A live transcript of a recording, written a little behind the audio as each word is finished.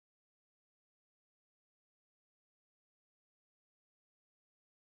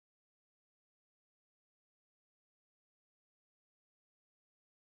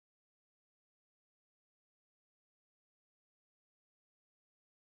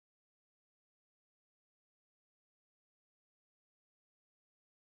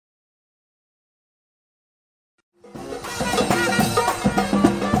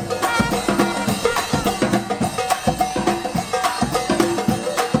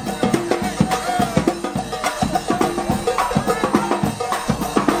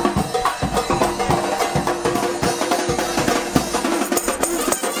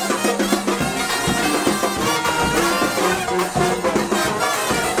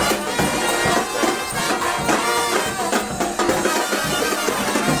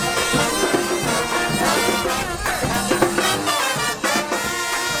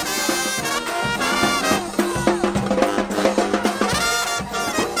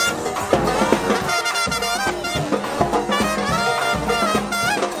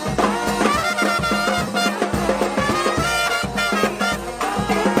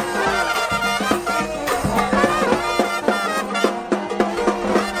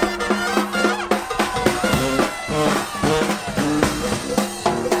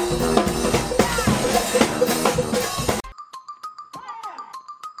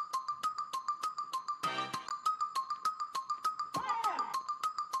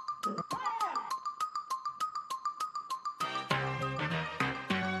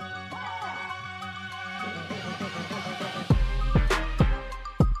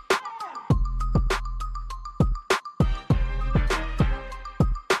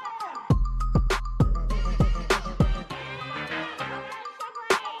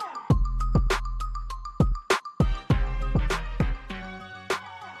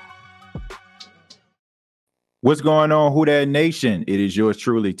What's going on, Who Dat Nation? It is yours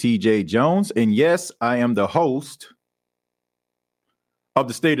truly, TJ Jones. And yes, I am the host of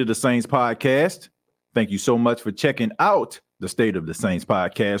the State of the Saints podcast. Thank you so much for checking out the State of the Saints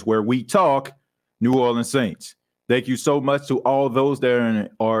podcast, where we talk New Orleans Saints. Thank you so much to all those that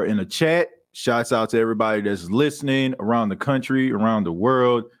are in the chat. Shouts out to everybody that's listening around the country, around the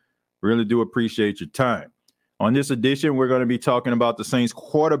world. Really do appreciate your time. On this edition, we're going to be talking about the Saints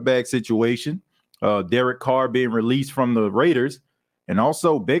quarterback situation. Derek Carr being released from the Raiders, and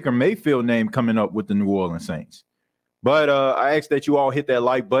also Baker Mayfield name coming up with the New Orleans Saints. But I ask that you all hit that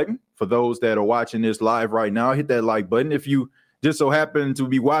like button. For those that are watching this live right now, hit that like button. If you just so happen to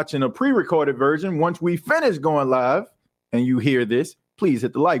be watching a pre-recorded version, once we finish going live and you hear this, please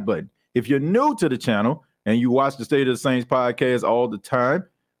hit the like button. If you're new to the channel and you watch the State of the Saints podcast all the time,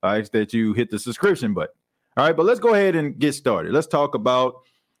 I ask that you hit the subscription button. All right, but let's go ahead and get started. Let's talk about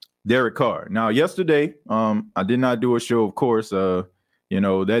Derek Carr. Now, yesterday, I did not do a show, of course.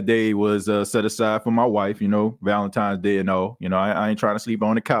 That day was set aside for my wife, Valentine's Day and all. I ain't trying to sleep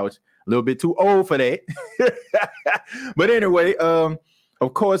on the couch. A little bit too old for that. But anyway, of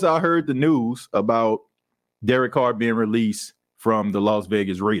course, I heard the news about Derek Carr being released from the Las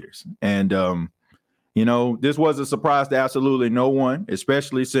Vegas Raiders. And, this was a surprise to absolutely no one,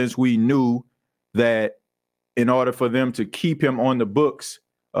 especially since we knew that in order for them to keep him on the books,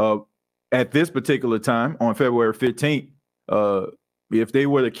 at this particular time on February 15th, if they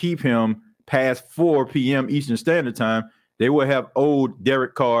were to keep him past 4 p.m. Eastern Standard Time, they would have owed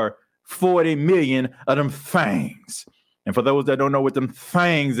Derek Carr $40 million of them things. And for those that don't know what them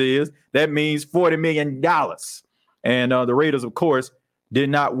things is, that means $40 million. And the Raiders, of course, did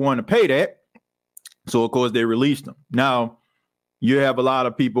not want to pay that. So, of course, they released him. Now, you have a lot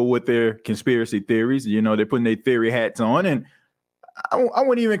of people with their conspiracy theories. They're putting their theory hats on, and I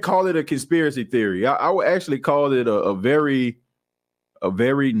wouldn't even call it a conspiracy theory. I would actually call it a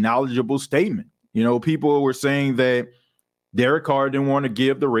very knowledgeable statement. People were saying that Derek Carr didn't want to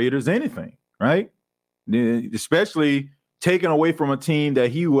give the Raiders anything, right? Especially taken away from a team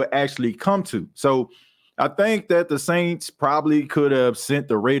that he would actually come to. So I think that the Saints probably could have sent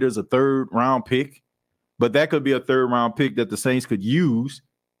the Raiders a 3rd-round pick, but that could be a 3rd-round pick that the Saints could use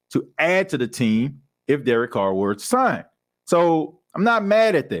to add to the team if Derek Carr were to sign. So I'm not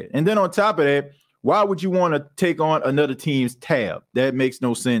mad at that. And then on top of that, why would you want to take on another team's tab? That makes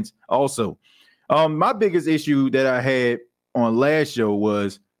no sense also. My biggest issue that I had on last show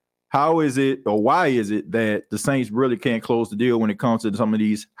was why is it that the Saints really can't close the deal when it comes to some of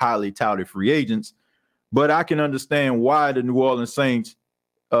these highly touted free agents? But I can understand why the New Orleans Saints,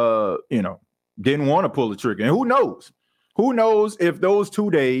 didn't want to pull the trigger. And who knows? Who knows if those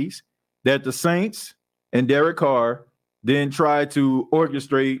 2 days that the Saints and Derek Carr then try to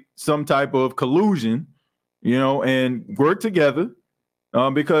orchestrate some type of collusion, and work together,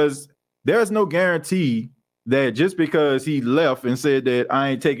 because there's no guarantee that just because he left and said that I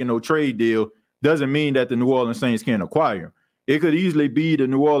ain't taking no trade deal doesn't mean that the New Orleans Saints can't acquire him. It could easily be the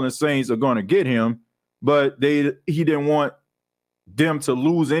New Orleans Saints are going to get him, but he didn't want them to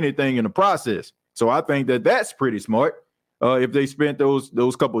lose anything in the process. So I think that that's pretty smart if they spent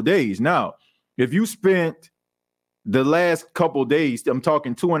those couple of days. Now, if you spent the last couple of days, I'm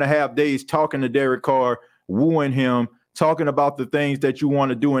talking 2.5 days, talking to Derek Carr, wooing him, talking about the things that you want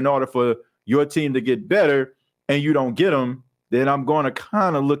to do in order for your team to get better, and you don't get them, then I'm going to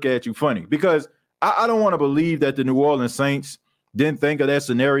kind of look at you funny, because I don't want to believe that the New Orleans Saints didn't think of that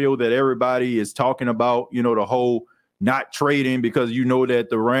scenario that everybody is talking about, the whole not trading because that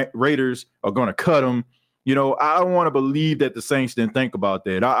the Raiders are going to cut them. I don't want to believe that the Saints didn't think about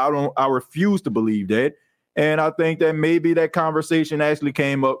that. I refuse to believe that. And I think that maybe that conversation actually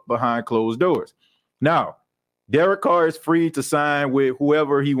came up behind closed doors. Now, Derek Carr is free to sign with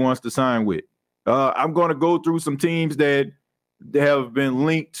whoever he wants to sign with. I'm going to go through some teams that have been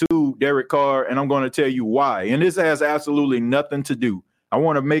linked to Derek Carr, and I'm going to tell you why. And this has absolutely nothing to do. I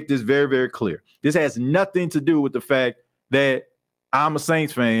want to make this very, very clear. This has nothing to do with the fact that I'm a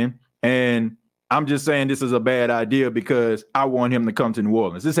Saints fan and I'm just saying this is a bad idea because I want him to come to New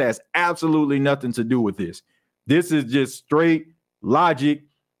Orleans. This has absolutely nothing to do with this. This is just straight logic,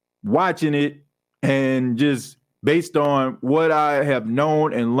 watching it, and just based on what I have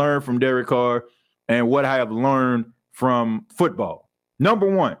known and learned from Derek Carr and what I have learned from football.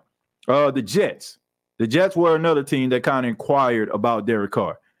 Number one, the Jets. The Jets were another team that kind of inquired about Derek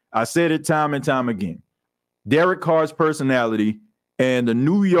Carr. I said it time and time again. Derek Carr's personality and the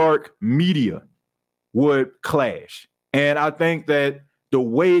New York media would clash. And I think that the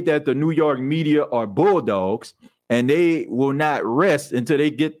way that the New York media are bulldogs, and they will not rest until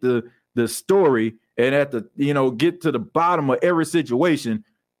they get the story and get to the bottom of every situation.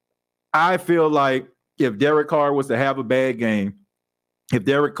 I feel like if Derek Carr was to have a bad game, if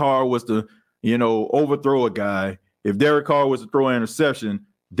Derek Carr was to, overthrow a guy, if Derek Carr was to throw an interception,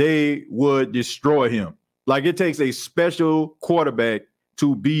 they would destroy him. Like, it takes a special quarterback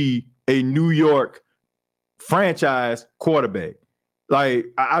to be a New York franchise quarterback. Like,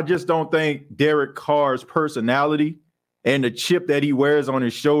 I just don't think Derek Carr's personality and the chip that he wears on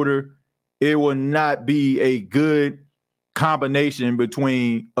his shoulder, it will not be a good combination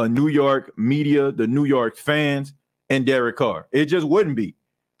between a New York media, the New York fans, and Derek Carr. It just wouldn't be.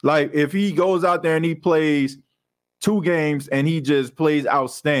 Like, if he goes out there and he plays 2 games and he just plays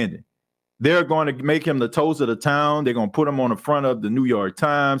outstanding, they're going to make him the toast of the town. They're going to put him on the front of the New York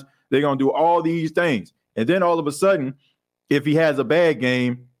Times. They're going to do all these things. And then all of a sudden, if he has a bad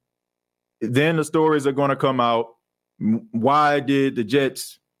game, then the stories are going to come out. Why did the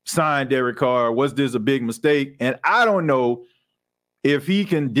Jets sign Derek Carr? Was this a big mistake? And I don't know if he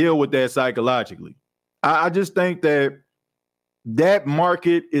can deal with that psychologically. I just think that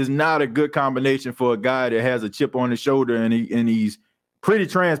market is not a good combination for a guy that has a chip on his shoulder and he's pretty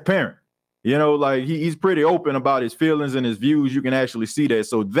transparent. Like he's pretty open about his feelings and his views. You can actually see that.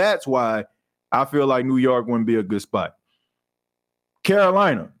 So that's why I feel like New York wouldn't be a good spot.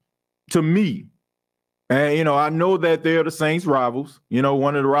 Carolina, to me, and, I know that they're the Saints rivals,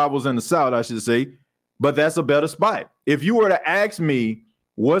 one of the rivals in the South, I should say, but that's a better spot. If you were to ask me,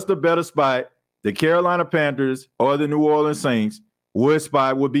 what's the better spot, the Carolina Panthers or the New Orleans Saints, what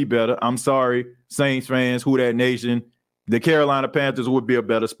spot would be better? I'm sorry, Saints fans, Who Dat Nation, the Carolina Panthers would be a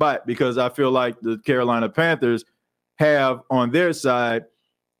better spot because I feel like the Carolina Panthers have on their side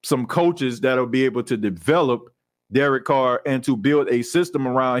some coaches that will be able to develop Derek Carr and to build a system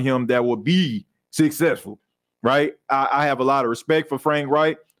around him that will be successful, right? I have a lot of respect for Frank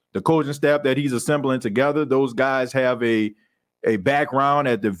Wright, the coaching staff that he's assembling together. Those guys have a background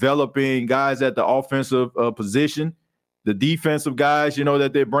at developing guys at the offensive position. The defensive guys,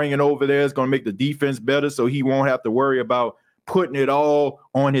 that they're bringing over there is going to make the defense better so he won't have to worry about putting it all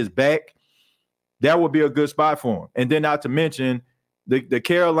on his back. That would be a good spot for him. And then not to mention, the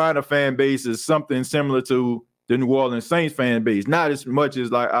Carolina fan base is something similar to the New Orleans Saints fan base. Not as much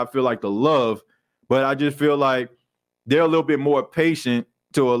as like I feel like the love, but I just feel like they're a little bit more patient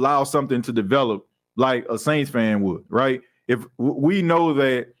to allow something to develop like a Saints fan would, right? If we know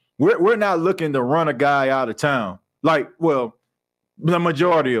that we're not looking to run a guy out of town, like, well, the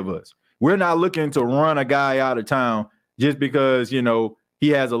majority of us, we're not looking to run a guy out of town just because, he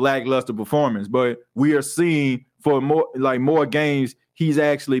has a lackluster performance, but we are seeing for more games, he's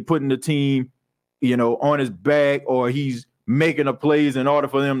actually putting the team, on his back, or he's making the plays in order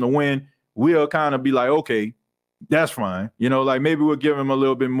for them to win. We'll kind of be like, okay, that's fine. Like maybe we'll give him a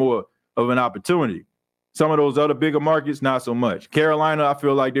little bit more of an opportunity. Some of those other bigger markets, not so much. Carolina, I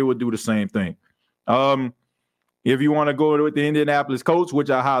feel like they would do the same thing. If you want to go with the Indianapolis Colts,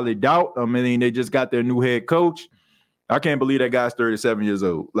 which I highly doubt, they just got their new head coach. I can't believe that guy's 37 years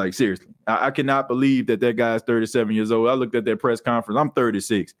old. Like, seriously. I cannot believe that guy's 37 years old. I looked at their press conference. I'm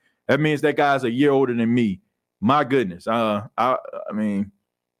 36. That means that guy's a year older than me. My goodness. I can't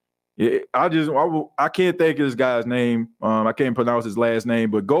think of this guy's name. I can't pronounce his last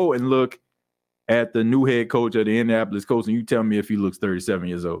name, but go and look at the new head coach of the Indianapolis Colts, and you tell me if he looks 37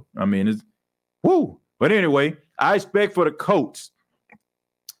 years old. It's woo. But anyway, I expect for the Colts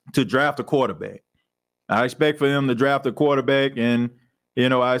to draft a quarterback. I expect for them to draft a quarterback, and,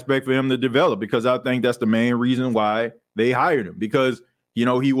 I expect for him to develop because I think that's the main reason why they hired him because,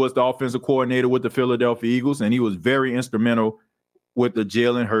 he was the offensive coordinator with the Philadelphia Eagles, and he was very instrumental with the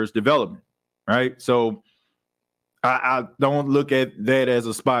Jalen Hurts development, right? So I don't look at that as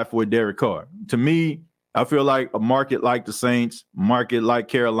a spot for Derek Carr. To me, I feel like a market like the Saints, market like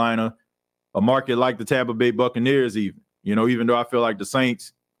Carolina, a market like the Tampa Bay Buccaneers even though I feel like the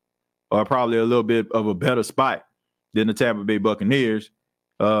Saints are probably a little bit of a better spot than the Tampa Bay Buccaneers.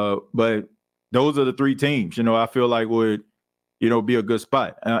 But those are the 3 teams, I feel like would, be a good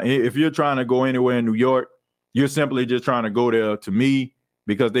spot. If you're trying to go anywhere in New York, you're simply just trying to go there, to me,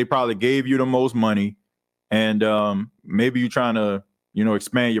 because they probably gave you the most money. And maybe you're trying to,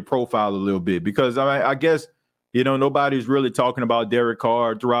 expand your profile a little bit because I guess, nobody's really talking about Derek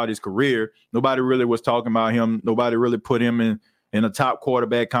Carr throughout his career. Nobody really was talking about him. Nobody really put him in a top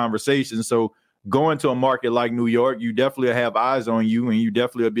quarterback conversation. So going to a market like New York, you definitely have eyes on you, and you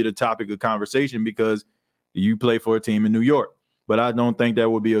definitely will be the topic of conversation because you play for a team in New York. But I don't think that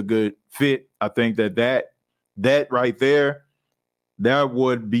would be a good fit. I think that right there, that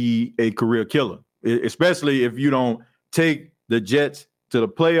would be a career killer, especially if you don't take the Jets to the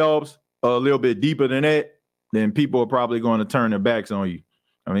playoffs a little bit deeper than that, then people are probably going to turn their backs on you.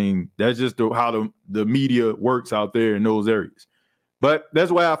 I mean, that's just how the media works out there in those areas. But that's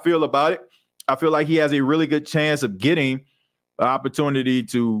the way I feel about it. I feel like he has a really good chance of getting an opportunity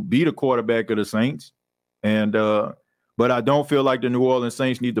to be the quarterback of the Saints. And but I don't feel like the New Orleans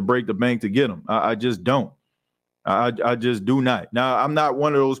Saints need to break the bank to get him. I just don't. I just do not. Now, I'm not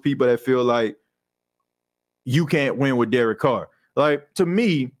one of those people that feel like you can't win with Derek Carr. Like, to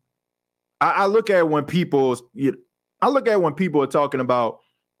me, I look at when people are talking about,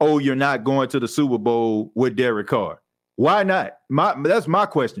 oh, you're not going to the Super Bowl with Derek Carr. Why not? That's my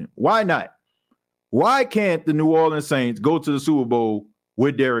question. Why not? Why can't the New Orleans Saints go to the Super Bowl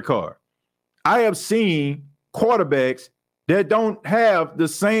with Derek Carr? I have seen quarterbacks that don't have the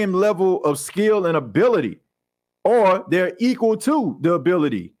same level of skill and ability, or they're equal to the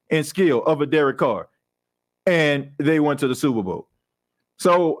ability and skill of a Derek Carr, and they went to the Super Bowl.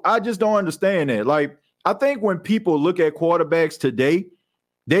 So I just don't understand that. Like, I think when people look at quarterbacks today,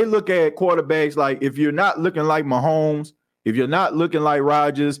 they look at quarterbacks like, if you're not looking like Mahomes, if you're not looking like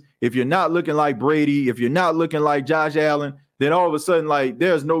Rodgers, if you're not looking like Brady, if you're not looking like Josh Allen, then all of a sudden, like,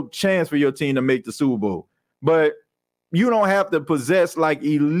 there's no chance for your team to make the Super Bowl. But you don't have to possess like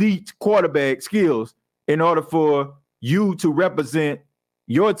elite quarterback skills in order for you to represent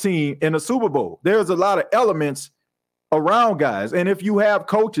your team in a Super Bowl. There's a lot of elements around guys. And if you have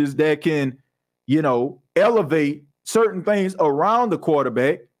coaches that can, elevate certain things around the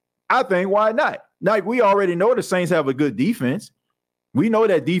quarterback, I think why not? Like, we already know the Saints have a good defense. We know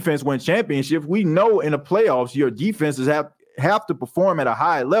that defense wins championships. We know in the playoffs, your defenses have to perform at a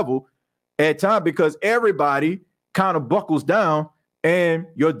high level at times because everybody kind of buckles down and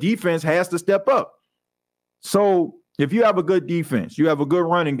your defense has to step up. So if you have a good defense, you have a good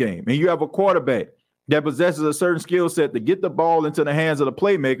running game, and you have a quarterback that possesses a certain skill set to get the ball into the hands of the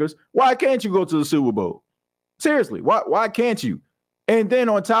playmakers, why can't you go to the Super Bowl? Seriously, why can't you? And then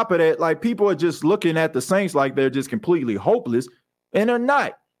on top of that, like, people are just looking at the Saints like they're just completely hopeless, and they're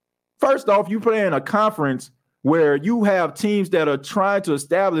not. First off, you play in a conference where you have teams that are trying to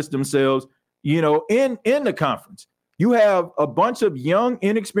establish themselves, in the conference. You have a bunch of young,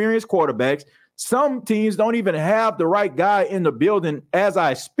 inexperienced quarterbacks. Some teams don't even have the right guy in the building as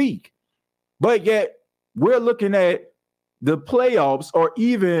I speak. But yet we're looking at the playoffs or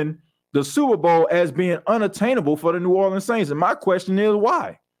even the Super Bowl as being unattainable for the New Orleans Saints. And my question is,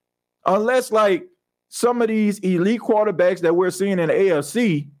 why? Unless, like, some of these elite quarterbacks that we're seeing in the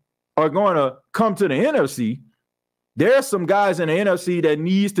AFC are going to come to the NFC, there's some guys in the NFC that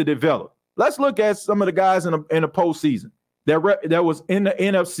needs to develop. Let's look at some of the guys in the postseason that was in the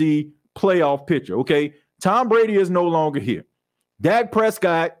NFC playoff picture, okay? Tom Brady is no longer here. Dak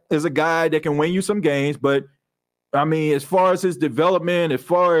Prescott is a guy that can win you some games, but, I mean, as far as his development, as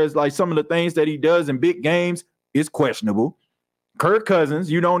far as, like, some of the things that he does in big games, it's questionable. Kirk Cousins,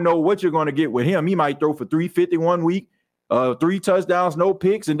 you don't know what you're going to get with him. He might throw for 350 1 week, 3 touchdowns, no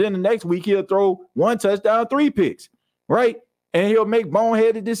picks, and then the next week he'll throw 1 touchdown, 3 picks, right? And he'll make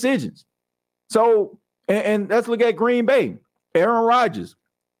boneheaded decisions. So, and let's look at Green Bay. Aaron Rodgers,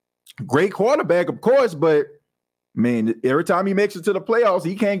 great quarterback, of course, but, man, every time he makes it to the playoffs,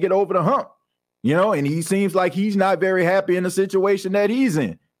 he can't get over the hump, and he seems like he's not very happy in the situation that he's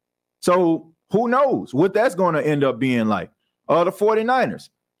in. So who knows what that's going to end up being like. The 49ers,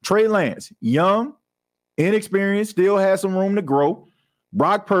 Trey Lance, young, inexperienced, still has some room to grow.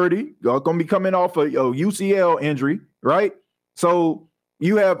 Brock Purdy, going to be coming off a UCL injury, right? So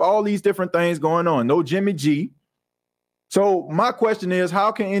you have all these different things going on. No Jimmy G. So my question is,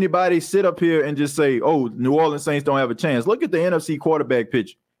 how can anybody sit up here and just say, oh, New Orleans Saints don't have a chance? Look at the NFC quarterback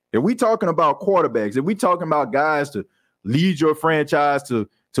picture. If we talking about quarterbacks, if we talking about guys to lead your franchise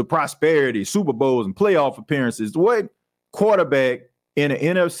to prosperity, Super Bowls and playoff appearances, what quarterback in the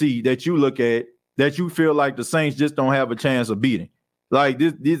NFC that you look at that you feel like the Saints just don't have a chance of beating? Like,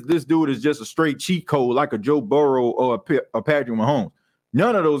 this dude is just a straight cheat code, like a Joe Burrow or a Patrick Mahomes.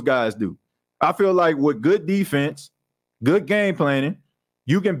 None of those guys do. I feel like with good defense, good game planning,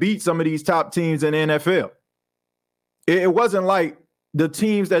 you can beat some of these top teams in the NFL. It wasn't like the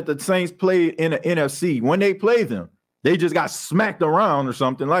teams that the Saints played in the NFC. When they played them, they just got smacked around or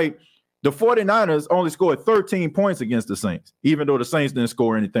something. Like, the 49ers only scored 13 points against the Saints, even though the Saints didn't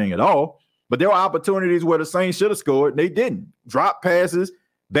score anything at all. But there were opportunities where the Saints should have scored. They didn't. Drop passes,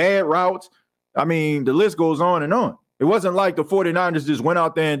 bad routes. I mean, the list goes on and on. It wasn't like the 49ers just went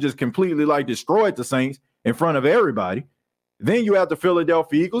out there and just completely, like, destroyed the Saints in front of everybody. Then you have the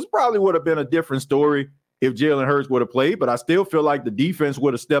Philadelphia Eagles. Probably would have been a different story if Jalen Hurts would have played, but I still feel like the defense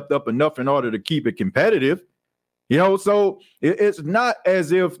would have stepped up enough in order to keep it competitive. So it's not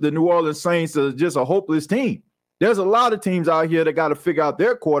as if the New Orleans Saints are just a hopeless team. There's a lot of teams out here that got to figure out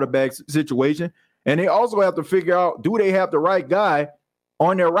their quarterback situation, and they also have to figure out, do they have the right guy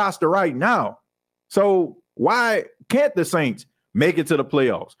on their roster right now? So why can't the Saints make it to the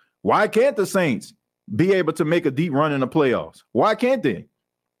playoffs? Why can't the Saints be able to make a deep run in the playoffs? Why can't they?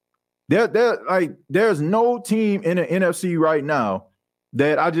 There's no team in the NFC right now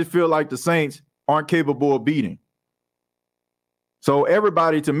that I just feel like the Saints aren't capable of beating. So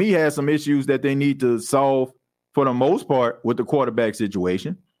everybody, to me, has some issues that they need to solve for the most part with the quarterback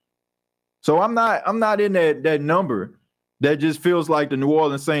situation. So I'm not in that number that just feels like the New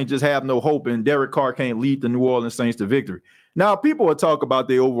Orleans Saints just have no hope and Derek Carr can't lead the New Orleans Saints to victory. Now, people will talk about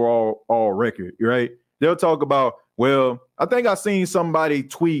the overall record, right? They'll talk about, well, I think I seen somebody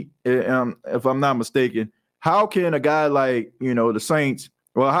tweet, if I'm not mistaken, how can a guy like, the Saints,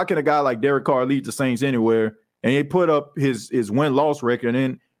 how can a guy like Derek Carr lead the Saints anywhere? And he put up his win-loss record,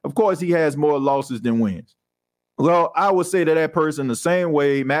 and of course he has more losses than wins. Well, I would say to that person the same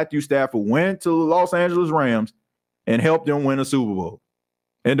way Matthew Stafford went to the Los Angeles Rams and helped them win a Super Bowl.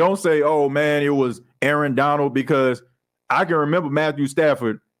 And don't say, oh, man, it was Aaron Donald, because I can remember Matthew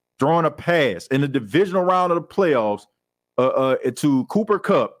Stafford throwing a pass in the divisional round of the playoffs to Cooper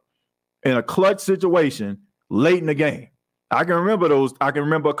Kupp in a clutch situation late in the game. I can remember those. I can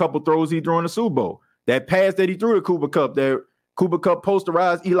remember a couple throws he threw in the Super Bowl. That pass that he threw to Cooper Kupp, that Cooper Kupp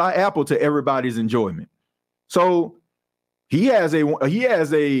posterized Eli Apple to everybody's enjoyment. So he has a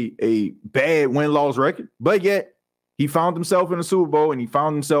bad win-loss record, but yet he found himself in the Super Bowl and he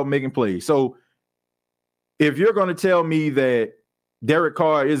found himself making plays. So if you're going to tell me that Derek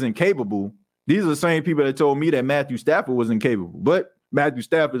Carr isn't capable, these are the same people that told me that Matthew Stafford was incapable. But Matthew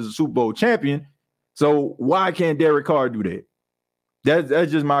Stafford is a Super Bowl champion, so why can't Derek Carr do that?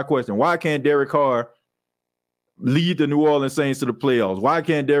 That's just my question. Why can't Derek Carr lead the New Orleans Saints to the playoffs? Why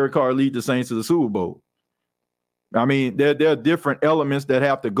can't Derek Carr lead the Saints to the Super Bowl? I mean, there are different elements that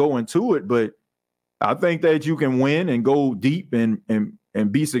have to go into it, but I think that you can win and go deep and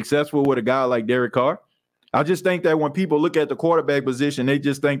be successful with a guy like Derek Carr. I just think that when people look at the quarterback position, they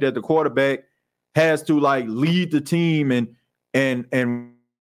just think that the quarterback has to lead the team and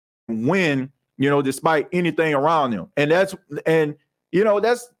win, despite anything around them. And that's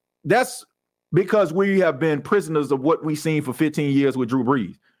because we have been prisoners of what we've seen for 15 years with Drew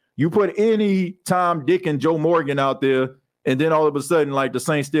Brees. You put any Tom, Dick, and Joe Morgan out there, and then all of a sudden, the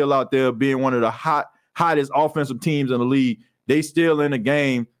Saints still out there being one of the hottest offensive teams in the league. They still in the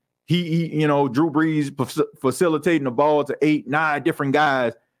game. Drew Brees facilitating the ball to 8, 9 different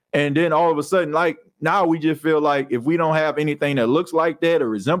guys. And then all of a sudden, now we just feel like if we don't have anything that looks like that or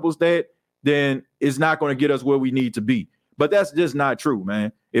resembles that, then it's not going to get us where we need to be. But that's just not true,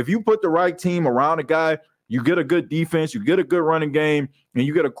 man. If you put the right team around a guy, you get a good defense, you get a good running game, and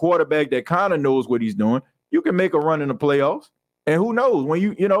you get a quarterback that kind of knows what he's doing, you can make a run in the playoffs. And who knows,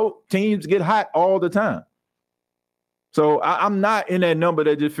 when teams get hot all the time. So I'm not in that number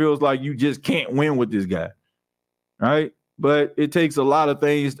that just feels like you just can't win with this guy, right? But it takes a lot of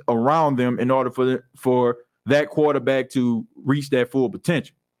things around them in order for that quarterback to reach that full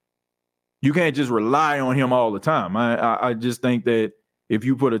potential. You can't just rely on him all the time. I just think that if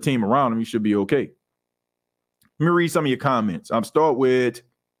you put a team around him, you should be okay. Let me read some of your comments. I'll start with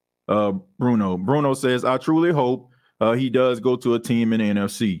Bruno. Bruno says, I truly hope he does go to a team in the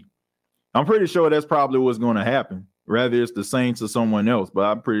NFC. I'm pretty sure that's probably what's going to happen. Rather it's the Saints or someone else, but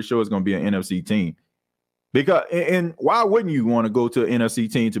I'm pretty sure it's going to be an NFC team. Because and why wouldn't you want to go to an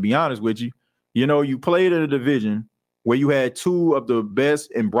NFC team, to be honest with you? You played in a division where you had two of the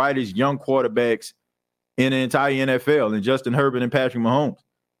best and brightest young quarterbacks in the entire NFL, and Justin Herbert and Patrick Mahomes.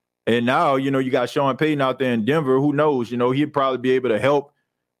 And now, you got Sean Payton out there in Denver. Who knows? He'd probably be able to help,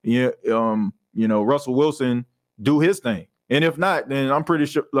 Russell Wilson do his thing. And if not, then I'm pretty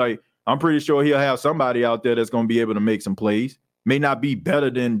sure he'll have somebody out there that's going to be able to make some plays. May not be better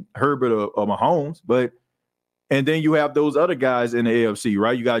than Herbert or Mahomes, but and then you have those other guys in the AFC,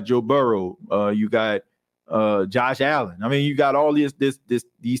 right? You got Joe Burrow, you got Josh Allen. I mean, you got all these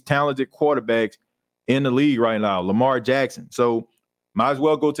talented quarterbacks in the league right now. Lamar Jackson. So might as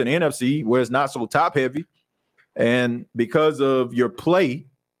well go to the NFC where it's not so top heavy, and because of your play,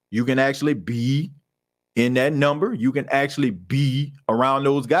 you can actually be in that number. You can actually be around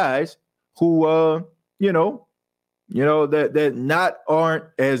those guys who, that not aren't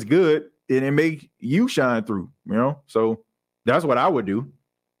as good, and it make you shine through, So that's what I would do.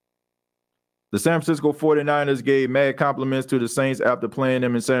 The San Francisco 49ers gave mad compliments to the Saints after playing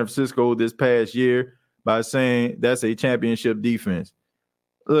them in San Francisco this past year by saying that's a championship defense.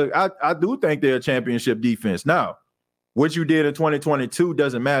 Look, I do think they're a championship defense. Now, what you did in 2022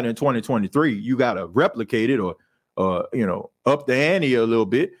 doesn't matter in 2023. You got to replicate it or up the ante a little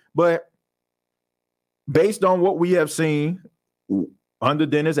bit. But based on what we have seen under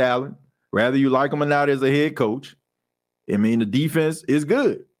Dennis Allen, whether you like him or not as a head coach, I mean, the defense is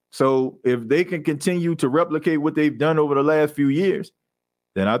good. So if they can continue to replicate what they've done over the last few years,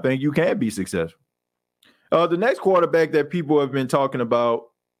 then I think you can be successful. The next quarterback that people have been talking about,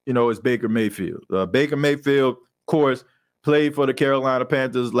 is Baker Mayfield. Baker Mayfield, of course, played for the Carolina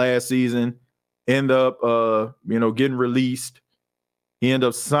Panthers last season, ended up, getting released. He ended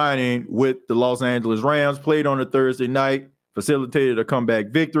up signing with the Los Angeles Rams, played on a Thursday night, facilitated a comeback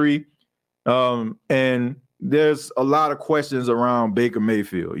victory. And there's a lot of questions around Baker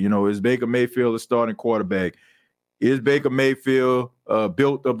Mayfield. Is Baker Mayfield a starting quarterback? Is Baker Mayfield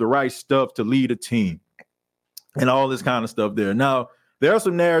built of the right stuff to lead a team? And all this kind of stuff there. Now, there are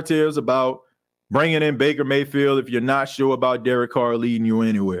some narratives about bringing in Baker Mayfield if you're not sure about Derek Carr leading you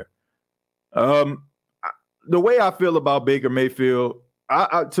anywhere. The way I feel about Baker Mayfield,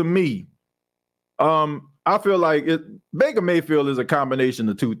 to me, I feel like Baker Mayfield is a combination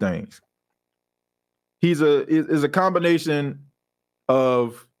of two things. Is a combination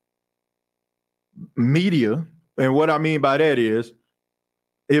of media, and what I mean by that is,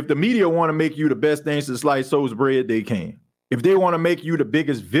 if the media want to make you the best thing since sliced toast bread, they can. If they want to make you the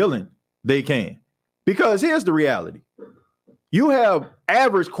biggest villain, they can. Because here's the reality. You have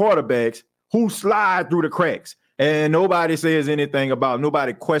average quarterbacks who slide through the cracks, and nobody says anything about them.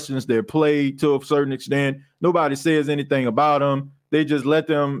 Nobody questions their play to a certain extent. Nobody says anything about them. They just let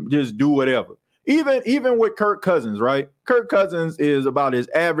them just do whatever. Even with Kirk Cousins, right? Kirk Cousins is about as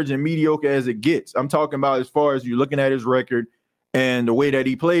average and mediocre as it gets. I'm talking about as far as you're looking at his record and the way that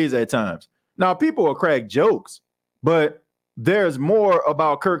he plays at times. Now, people will crack jokes, but there's more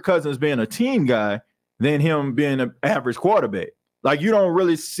about Kirk Cousins being a team guy than him being an average quarterback. Like, you don't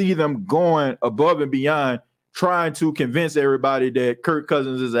really see them going above and beyond trying to convince everybody that Kirk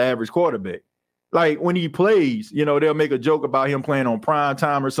Cousins is an average quarterback. Like, when he plays, they'll make a joke about him playing on prime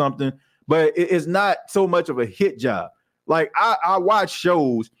time or something, but it's not so much of a hit job. Like, I watch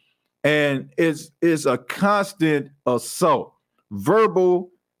shows, and it's a constant assault,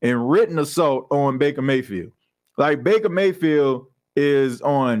 verbal and written assault on Baker Mayfield. Like, Baker Mayfield is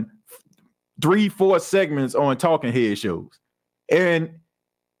on 3-4 segments on talking head shows. And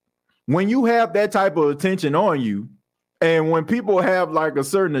when you have that type of attention on you, and when people have like a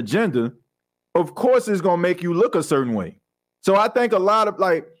certain agenda, of course it's going to make you look a certain way. So I think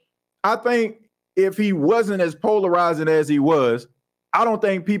I think if he wasn't as polarizing as he was, I don't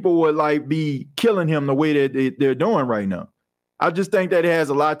think people would be killing him the way that they're doing right now. I just think that it has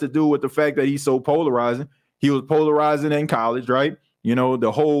a lot to do with the fact that he's so polarizing. He was polarizing in college, right?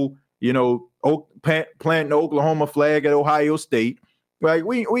 The whole, planting the Oklahoma flag at Ohio State. Like,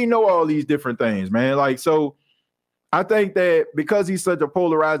 we know all these different things, man. So I think that because he's such a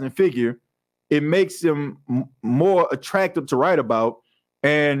polarizing figure, it makes him more attractive to write about.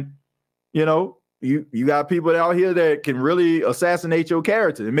 And, you got people out here that can really assassinate your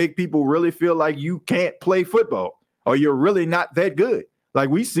character and make people really feel like you can't play football or you're really not that good. Like,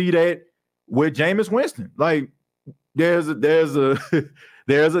 we see that with Jameis Winston. Like, there's a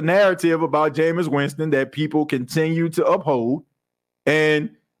there's a narrative about Jameis Winston that people continue to uphold.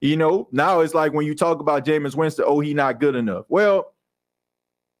 And, now it's like when you talk about Jameis Winston, he's not good enough. Well,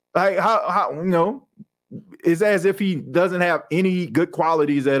 like, how it's as if he doesn't have any good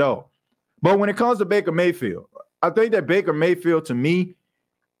qualities at all. But when it comes to Baker Mayfield, I think that Baker Mayfield, to me,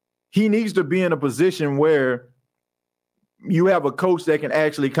 he needs to be in a position where you have a coach that can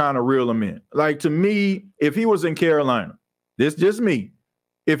actually kind of reel him in. Like, to me, if he was in Carolina, this just me,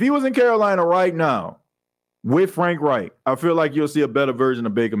 if he was in Carolina right now with Frank Reich, I feel like you'll see a better version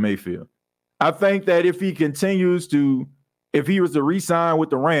of Baker Mayfield. I think that if he was to re-sign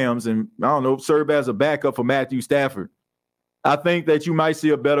with the Rams and, serve as a backup for Matthew Stafford, I think that you might see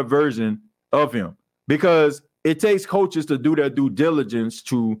a better version of him, because it takes coaches to do their due diligence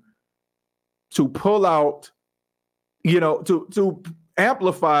to pull out, to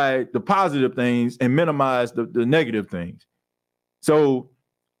amplify the positive things and minimize the negative things. So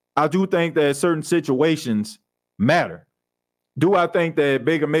I do think that certain situations matter. Do I think that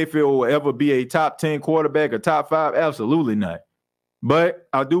Baker Mayfield will ever be a top 10 quarterback, a top 5? Absolutely not. But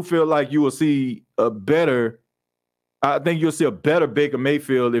I do feel like you will see I think you'll see a better Baker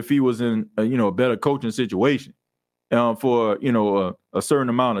Mayfield if he was in a better coaching situation for a certain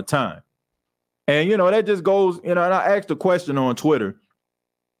amount of time. And that just goes, and I asked a question on Twitter,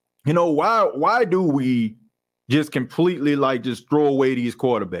 why do we just completely just throw away these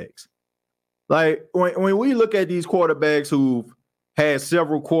quarterbacks? Like when we look at these quarterbacks who've had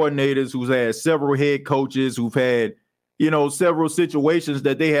several coordinators, who's had several head coaches, who've had, several situations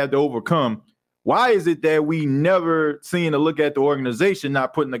that they had to overcome, why is it that we never seem to look at the organization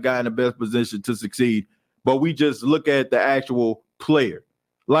not putting the guy in the best position to succeed, but we just look at the actual player?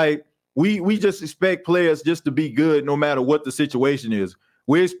 Like we just expect players just to be good no matter what the situation is.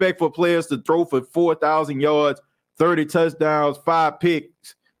 We expect for players to throw for 4,000 yards, 30 touchdowns, 5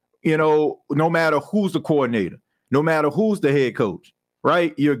 picks, no matter who's the coordinator, no matter who's the head coach,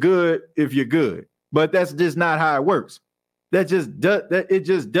 right? You're good if you're good. But that's just not how it works. It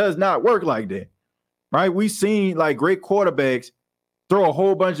just does not work like that, right? We've seen like great quarterbacks throw a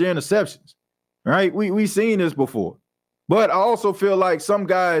whole bunch of interceptions, right? We've seen this before. But I also feel like some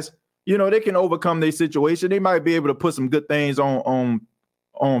guys, they can overcome their situation. They might be able to put some good things on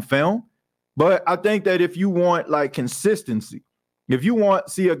film. But I think that if you want like consistency, if you want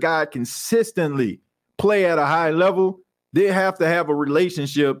to see a guy consistently play at a high level, they have to have a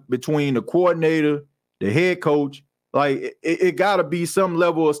relationship between the coordinator, the head coach. Like it got to be some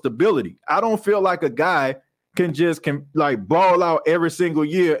level of stability. I don't feel like a guy can ball out every single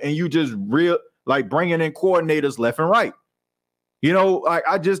year and you just bringing in coordinators left and right.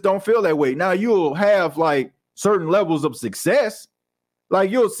 I just don't feel that way. Now you'll have like certain levels of success.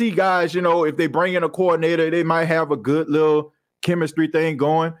 Like you'll see guys, if they bring in a coordinator, they might have a good little chemistry thing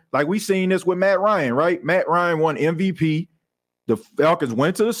going. Like we seen this with Matt Ryan, right? Matt Ryan won MVP. The Falcons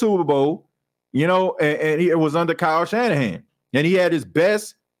went to the Super Bowl, and it was under Kyle Shanahan. And he had his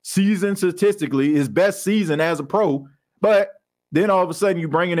best season statistically, his best season as a pro. But then all of a sudden you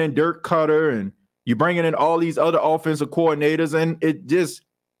bringing in Dirk Cutter and you bringing in all these other offensive coordinators and it just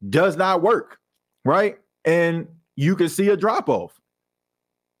does not work, right? And you can see a drop-off.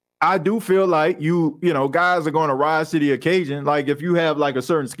 I do feel like guys are going to rise to the occasion. Like if you have like a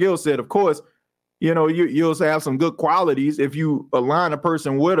certain skill set, of course, you'll have some good qualities if you align a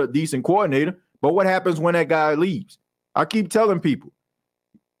person with a decent coordinator. But what happens when that guy leaves? I keep telling people,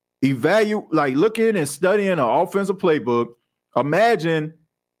 looking and studying an offensive playbook. Imagine,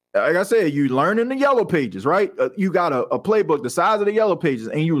 like I said, you learning the yellow pages, right? You got a playbook the size of the yellow pages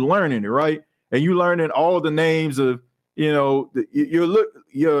and you learning it, right? And you learning all the names of, you're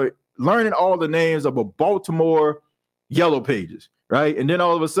learning all the names of a Baltimore yellow pages, right? And then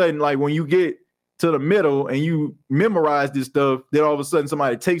all of a sudden, like when you get to the middle and you memorize this stuff, then all of a sudden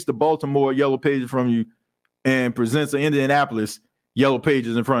somebody takes the Baltimore yellow pages from you and presents the Indianapolis yellow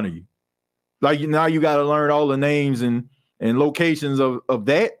pages in front of you. Like now you got to learn all the names and locations of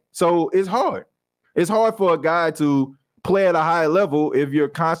that. So it's hard. It's hard for a guy to play at a high level if you're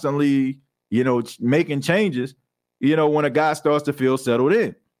constantly, making changes, when a guy starts to feel settled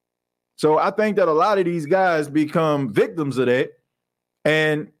in. So I think that a lot of these guys become victims of that.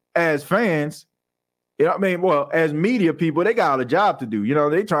 And as fans, as media people, they got a job to do.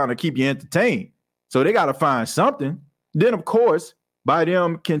 They trying to keep you entertained. So they got to find something. Then, of course, by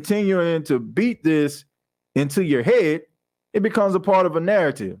them continuing to beat this into your head, it becomes a part of a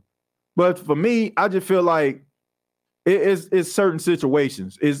narrative. But for me, I just feel like it's certain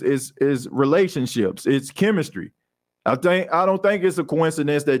situations, it's relationships, it's chemistry. I don't think it's a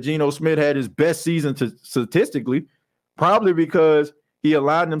coincidence that Geno Smith had his best season statistically, probably because he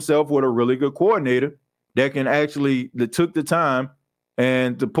aligned himself with a really good coordinator that took the time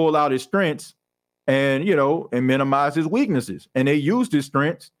and to pull out his strengths and minimize his weaknesses. And they used his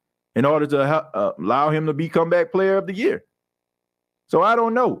strengths in order to allow him to be comeback player of the year. So I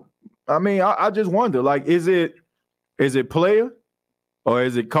don't know. I just wonder, like, is it player or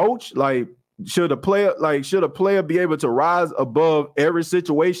is it coach? Like, should a player be able to rise above every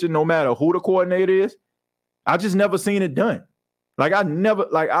situation, no matter who the coordinator is? I just never seen it done.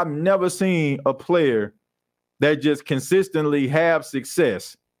 I've never seen a player that just consistently have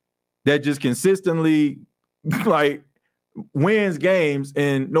success, that just consistently wins games,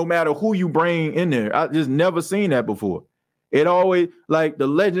 and no matter who you bring in there. I just never seen that before. It always, like, the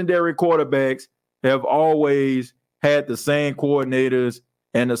legendary quarterbacks have always had the same coordinators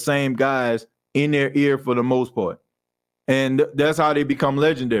and the same guys in their ear for the most part. And that's how they become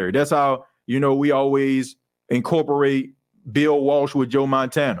legendary. That's how, we always incorporate Bill Walsh with Joe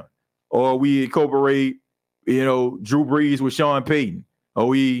Montana, or we incorporate, Drew Brees with Sean Payton, or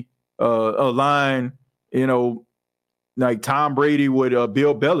we align, like Tom Brady with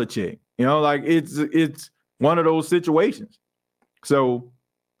Bill Belichick. It's one of those situations. So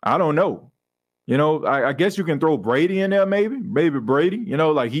I don't know. I guess you can throw Brady in there, maybe Brady.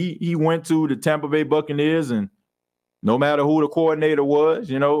 He went to the Tampa Bay Buccaneers, and no matter who the coordinator was,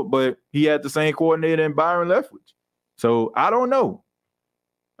 but he had the same coordinator in Byron Leftwich. So I don't know.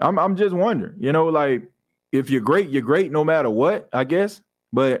 I'm just wondering, like if you're great no matter what, I guess.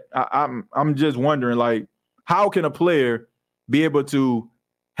 But I'm just wondering, like, how can a player be able to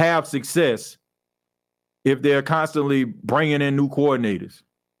have success if they're constantly bringing in new coordinators?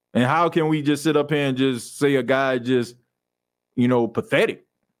 And how can we just sit up here and just say a guy just, pathetic?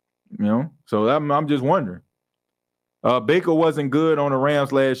 So I'm just wondering. Baker wasn't good on the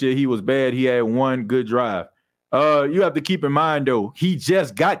Rams last year. He was bad. He had one good drive. You have to keep in mind, though, he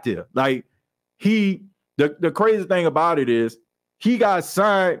just got there. Like, the crazy thing about it is he got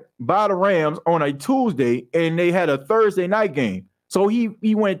signed by the Rams on a Tuesday, and they had a Thursday night game. So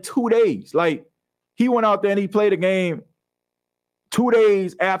he went 2 days. Like, he went out there and he played a game 2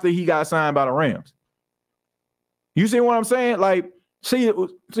 days after he got signed by the Rams. You see what I'm saying? Like, see,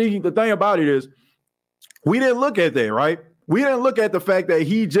 the thing about it is we didn't look at that, right? We didn't look at the fact that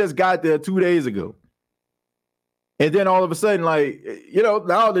he just got there 2 days ago. And then all of a sudden, like,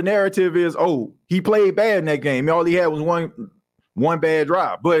 now the narrative is, oh, he played bad in that game. All he had was one bad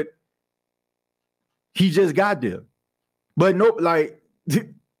drive. But he just got there. But no, like,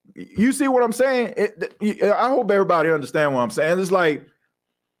 you see what I'm saying? I hope everybody understands what I'm saying. It's like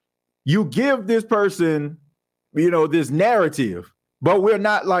you give this person, this narrative, but we're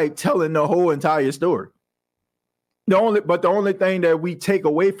not like telling the whole entire story. The only thing that we take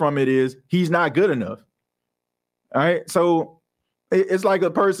away from it is he's not good enough. All right. So it's like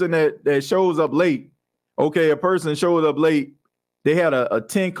a person that shows up late. Okay, a person shows up late. They had a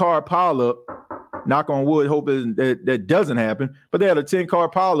 10-car pileup. Knock on wood, hope that doesn't happen. But they had a 10-car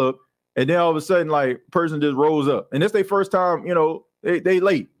pileup, and then all of a sudden, like, person just rolls up. And it's their first time, they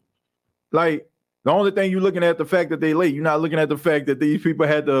late. Like, the only thing you're looking at the fact that they late. You're not looking at the fact that these people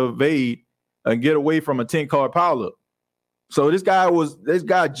had to evade and get away from a 10-car pileup. So this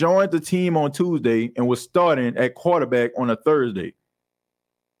guy joined the team on Tuesday and was starting at quarterback on a Thursday.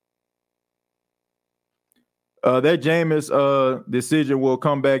 That Jameis decision will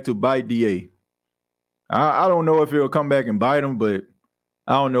come back to bite DA. I don't know if it'll come back and bite him, but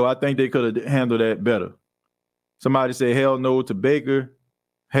I don't know. I think they could have handled that better. Somebody said hell no to Baker.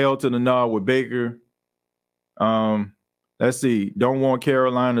 Hell to the nah with Baker. Let's see. Don't want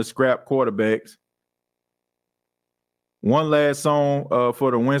Carolina scrap quarterbacks. One last song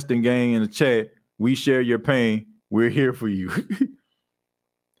for the Winston gang in the chat. We share your pain. We're here for you.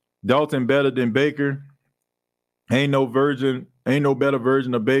 Dalton better than Baker. Ain't no better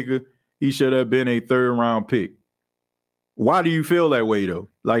version of Baker. He should have been a 3rd round pick. Why do you feel that way, though?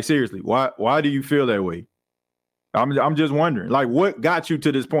 Like, seriously, why do you feel that way? I'm just wondering, like, what got you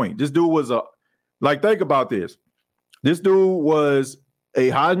to this point? This dude was think about this. This dude was a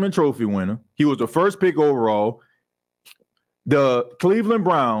Heisman Trophy winner. He was the first pick overall. The Cleveland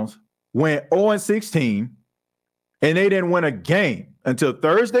Browns went 0-16, and they didn't win a game until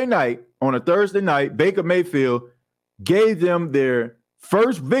Thursday night. On a Thursday night, Baker Mayfield gave them their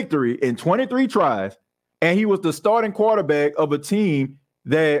first victory in 23 tries, and he was the starting quarterback of a team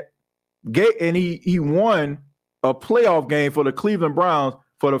that he won a playoff game for the Cleveland Browns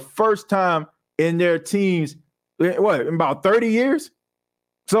for the first time in their team's in about 30 years.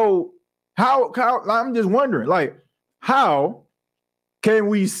 So how I'm just wondering, like, how can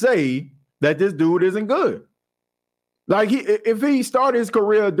we say that this dude isn't good? Like, if he started his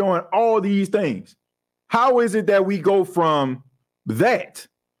career doing all these things, how is it that we go from that?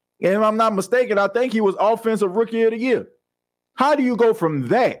 And if I'm not mistaken, I think he was Offensive Rookie of the Year. How do you go from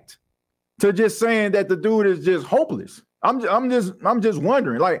that to just saying that the dude is just hopeless? I'm just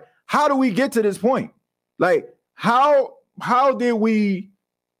wondering, like, how do we get to this point? Like, how do we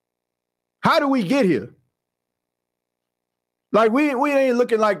get here? Like, we ain't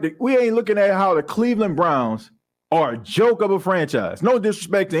looking at how the Cleveland Browns are a joke of a franchise. No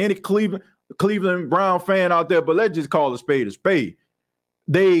disrespect to any Cleveland Brown fan out there, but let's just call a spade a spade.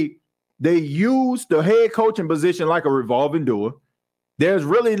 They use the head coaching position like a revolving door. There's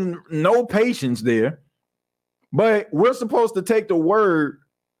really no patience there. But we're supposed to take the word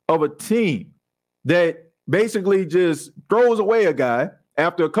of a team that basically just throws away a guy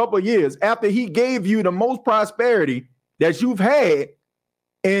after a couple of years, after he gave you the most prosperity that you've had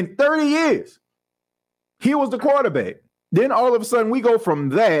in 30 years. He was the quarterback. Then all of a sudden we go from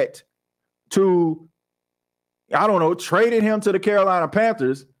that to, I don't know, trading him to the Carolina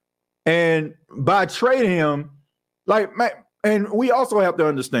Panthers. And by trading him, and we also have to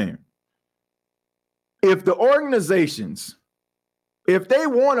understand, if the organizations, if they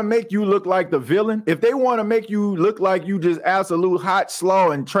want to make you look like the villain, if they want to make you look like you just absolute hot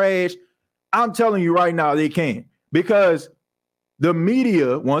slaw and trash, I'm telling you right now, they can. Because the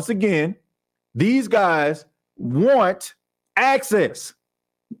media, once again, these guys want access.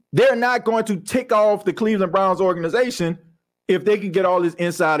 They're not going to tick off the Cleveland Browns organization if they can get all this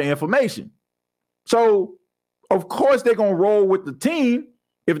insider information. So, of course, they're going to roll with the team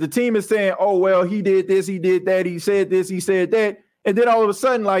if the team is saying, oh, well, he did this, he did that, he said this, he said that. And then all of a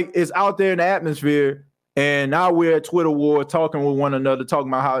sudden, like, it's out there in the atmosphere, and now we're at Twitter war talking with one another, talking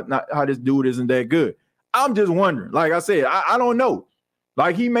about how this dude isn't that good. I'm just wondering. Like I said, I don't know.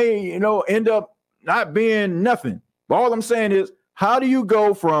 Like, he may, end up not being nothing. But all I'm saying is, how do you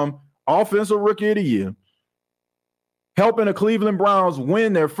go from offensive rookie of the year, helping the Cleveland Browns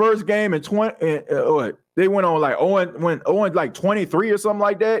win their first game in 20, they went on like 23 or something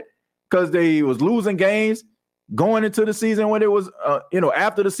like that, because they was losing games going into the season when it was,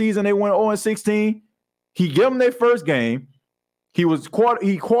 after the season they went 0-16. He gave them their first game. He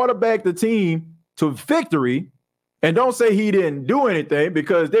quarterbacked the team to victory. And don't say he didn't do anything,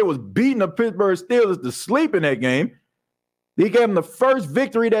 because they was beating the Pittsburgh Steelers to sleep in that game. He gave them the first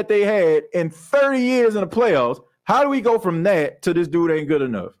victory that they had in 30 years in the playoffs. How do we go from that to this dude ain't good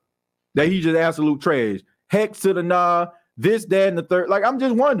enough? That he just absolute trash. Hex to the nah, this, that, and the third. Like, I'm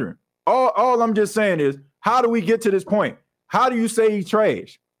just wondering. All I'm just saying is, how do we get to this point? How do you say he's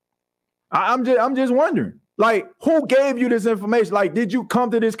trash? I'm just wondering. Like, who gave you this information? Like, did you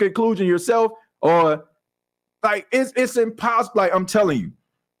come to this conclusion yourself? Or, like, it's impossible. Like, I'm telling you,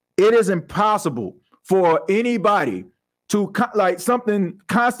 it is impossible for anybody to, like, something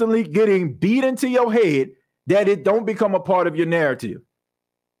constantly getting beat into your head that it don't become a part of your narrative.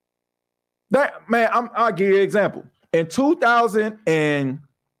 That, man, I'll give you an example. In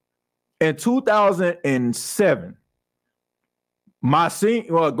 2007, my senior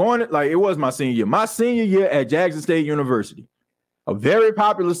year at Jackson State University, a very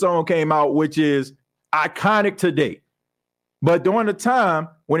popular song came out, which is iconic today. But during the time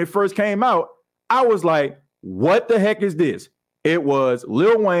when it first came out, I was like, what the heck is this? It was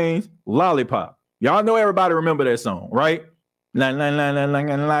Lil Wayne's Lollipop. Y'all know, everybody remember that song, right? Like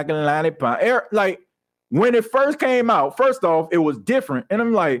a lollipop. Like, when it first came out, first off, it was different. And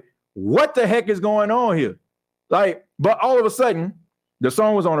I'm like, what the heck is going on here? Like, but all of a sudden, the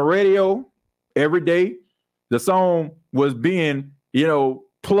song was on the radio every day. The song was being,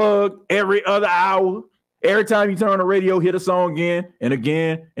 plugged every other hour. Every time you turn on the radio, hear the song again and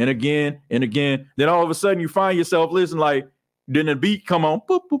again and again and again. Then all of a sudden you find yourself listening, like, then the beat come on,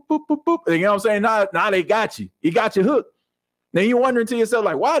 boop, boop, boop, boop, boop. You know what I'm saying? Now they got you. He got you hooked. Then you're wondering to yourself,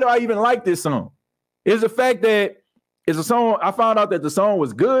 like, why do I even like this song? Is the fact that it's a song, I found out that the song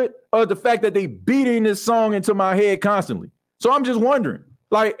was good, or the fact that they beating this song into my head constantly? So I'm just wondering,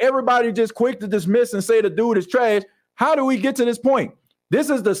 like, everybody just quick to dismiss and say the dude is trash. How do we get to this point? This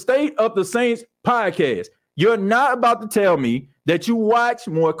is the State of the Saints podcast. You're not about to tell me that you watch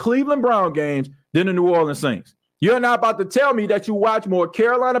more Cleveland Brown games than the New Orleans Saints. You're not about to tell me that you watch more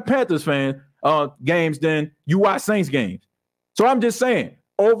Carolina Panthers games than you watch Saints games. So I'm just saying,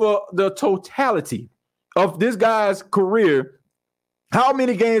 over the totality of this guy's career, how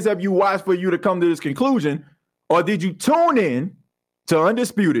many games have you watched for you to come to this conclusion? Or did you tune in to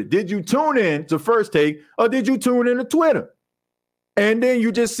Undisputed? Did you tune in to First Take? Or did you tune in to Twitter? And then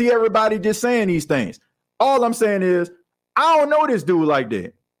you just see everybody just saying these things. All I'm saying is, I don't know this dude like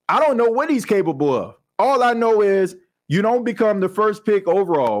that. I don't know what he's capable of. All I know is you don't become the first pick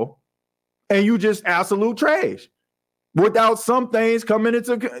overall and you just absolute trash without some things coming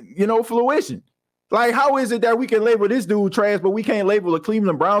into, fruition. Like, how is it that we can label this dude trash, but we can't label the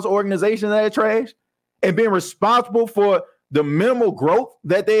Cleveland Browns organization that trash, and being responsible for the minimal growth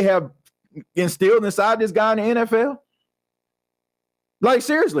that they have instilled inside this guy in the NFL? Like,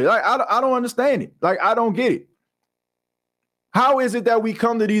 seriously, like, I don't understand it. Like, I don't get it. How is it that we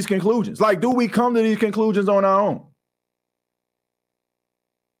come to these conclusions? Like, do we come to these conclusions on our own?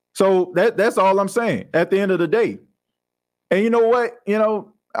 So that's all I'm saying at the end of the day. And you know what?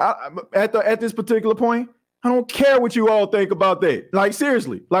 At this particular point, I don't care what you all think about that. Like,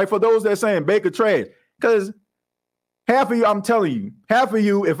 seriously, like, for those that are saying Baker trash, because half of you, I'm telling you, half of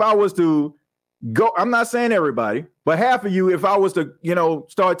you, if I was to go, I'm not saying everybody, but half of you, if I was to,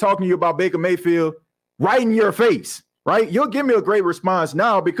 start talking to you about Baker Mayfield right in your face, right? You'll give me a great response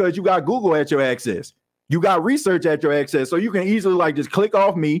now because you got Google at your access. You got research at your access. So you can easily, like, just click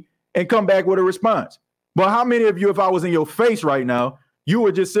off me and come back with a response. But how many of you, if I was in your face right now, you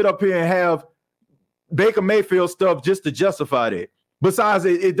would just sit up here and have Baker Mayfield stuff just to justify that? Besides,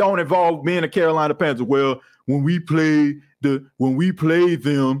 it don't involve me and the Carolina Panthers. Well, when we play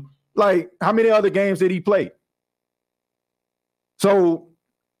them, like, how many other games did he play? So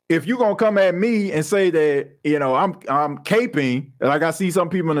if you're gonna come at me and say that, I'm caping, like I see some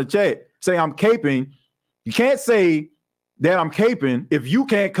people in the chat say I'm caping, you can't say that I'm caping if you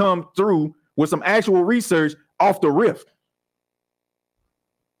can't come through with some actual research off the riff.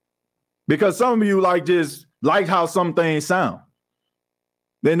 Because some of you just like how some things sound.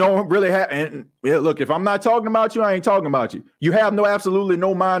 They don't really have, and look, if I'm not talking about you, I ain't talking about you. You have absolutely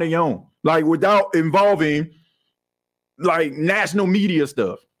no mind of your own, without involving national media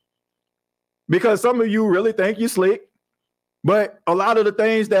stuff. Because some of you really think you're slick, but a lot of the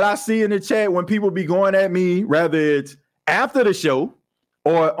things that I see in the chat when people be going at me, whether it's after the show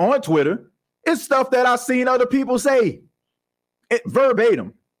or on Twitter, it's stuff that I've seen other people say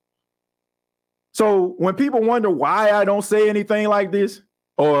verbatim. So when people wonder why I don't say anything like this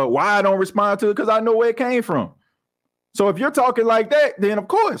or why I don't respond to it, because I know where it came from. So if you're talking like that, then of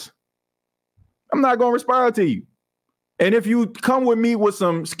course, I'm not going to respond to you. And if you come with me with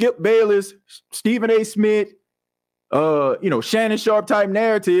some Skip Bayless, Stephen A. Smith, Shannon Sharp type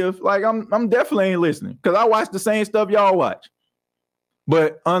narrative, I'm definitely ain't listening because I watch the same stuff y'all watch.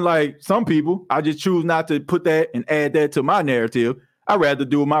 But unlike some people, I just choose not to put that and add that to my narrative. I'd rather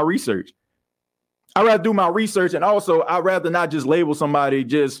do my research. I'd rather do my research, and also I'd rather not just label somebody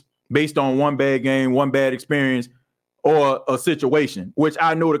just based on one bad game, one bad experience, or a situation, which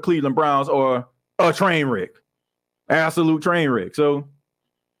I know the Cleveland Browns are a train wreck, absolute train wreck. So,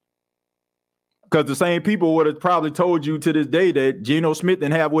 because the same people would have probably told you to this day that Geno Smith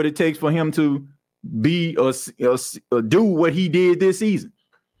didn't have what it takes for him to be do what he did this season.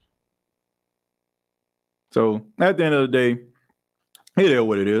 So at the end of the day, it is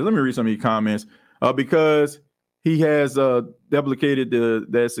what it is. Let me read some of these comments. Because he has duplicated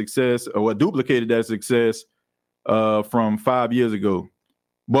that success from 5 years ago.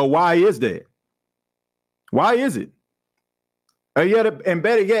 But why is that? Why is it? And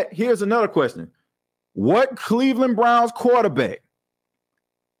better yet, here's another question. What Cleveland Browns quarterback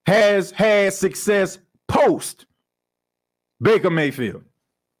has had success post Baker Mayfield?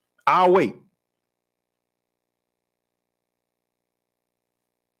 I'll wait.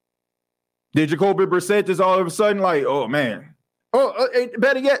 Did Jacoby Brissett just all of a sudden oh man?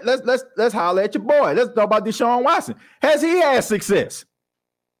 Better yet, let's holler at your boy. Let's talk about Deshaun Watson. Has he had success?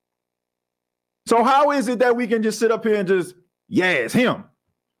 So how is it that we can just sit up here and just it's him?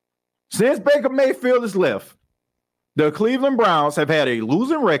 Since Baker Mayfield has left, the Cleveland Browns have had a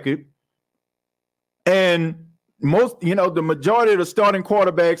losing record, and the majority of the starting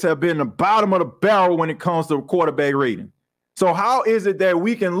quarterbacks have been the bottom of the barrel when it comes to quarterback rating. So how is it that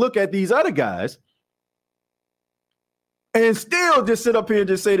we can look at these other guys and still just sit up here and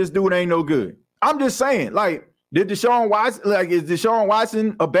just say this dude ain't no good? I'm just saying, is Deshaun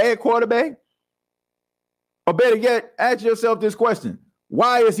Watson a bad quarterback? Or better yet, ask yourself this question.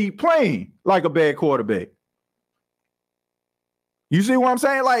 Why is he playing like a bad quarterback? You see what I'm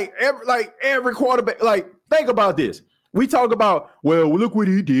saying? Every quarterback, think about this. We talk about, well, look what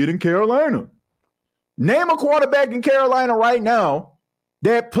he did in Carolina. Name a quarterback in Carolina right now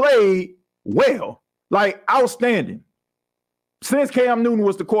that played well, outstanding. Since Cam Newton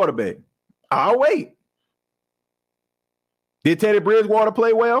was the quarterback. I'll wait. Did Teddy Bridgewater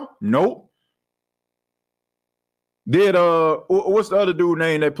play well? Nope. Did what's the other dude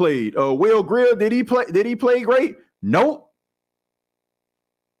name that played? Will Grill, did he play great? Nope.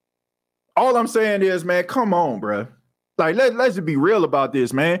 All I'm saying is, man, come on, bro. Let's just be real about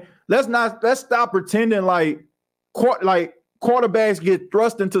this, man. Let's stop pretending quarterbacks get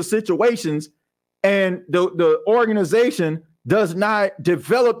thrust into situations and the organization does not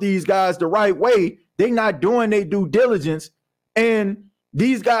develop these guys the right way. They're not doing their due diligence, and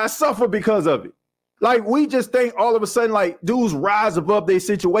these guys suffer because of it. We just think all of a sudden, dudes rise above their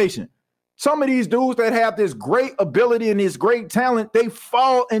situation. Some of these dudes that have this great ability and this great talent, they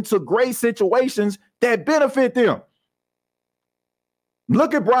fall into great situations that benefit them.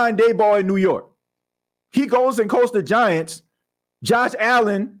 Look at Brian Daboll in New York. He goes and coaches the Giants. Josh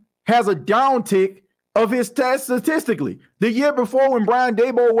Allen has a downtick of his test statistically. The year before, when Brian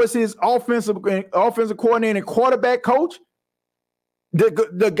Daboll was his offensive coordinator and quarterback coach,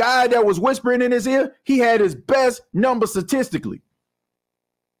 the guy that was whispering in his ear, he had his best number statistically.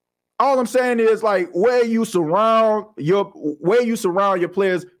 All I'm saying is where you surround your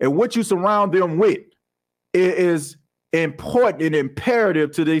players and what you surround them with is important and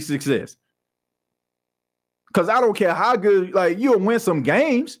imperative to their success. Because I don't care how good, you'll win some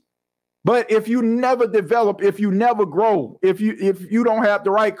games, but if you never develop, if you never grow, if you don't have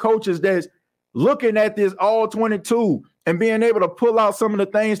the right coaches that's looking at this all 22 and being able to pull out some of the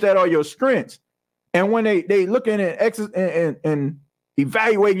things that are your strengths, and when they looking at and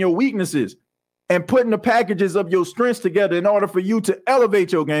evaluating your weaknesses and putting the packages of your strengths together in order for you to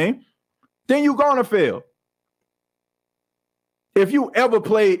elevate your game, then you're gonna fail. if you ever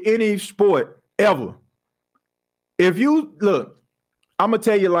played any sport ever, if you look, I'm gonna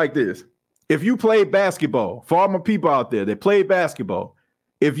tell you like this. If you played basketball, for all my people out there that play basketball,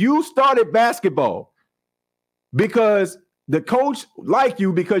 if you started basketball because the coach liked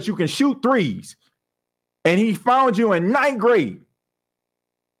you because you can shoot threes, and he found you in 9th grade,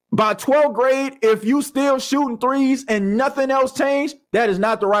 by 12th grade, if you still shooting threes and nothing else changed, that is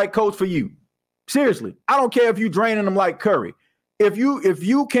not the right coach for you. Seriously, I don't care if you draining them like Curry. If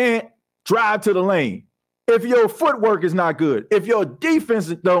you can't drive to the lane, if your footwork is not good, if your defense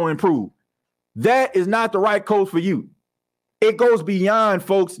don't improve, that is not the right coach for you. It goes beyond,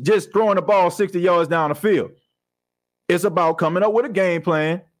 folks, just throwing the ball 60 yards down the field. It's about coming up with a game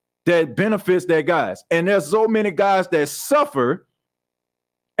plan that benefits their guys. And there's so many guys that suffer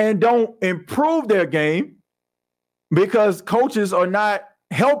and don't improve their game because coaches are not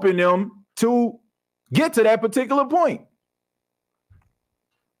helping them to get to that particular point.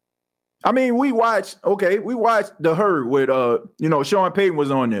 I mean, we watched The Herd with, Sean Payton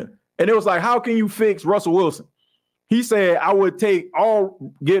was on there. And it was like, how can you fix Russell Wilson? He said, I would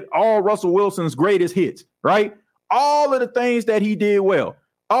get all Russell Wilson's greatest hits, right? All of the things that he did well,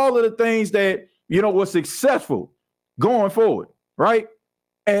 all of the things that, was successful going forward, right?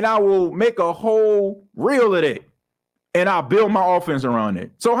 And I will make a whole reel of that. And I'll build my offense around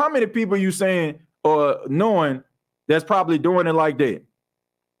it. So how many people you saying or knowing that's probably doing it like that?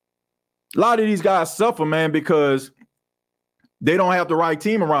 A lot of these guys suffer, man, because they don't have the right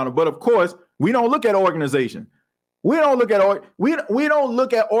team around them. But of course, we don't look at organization. We don't look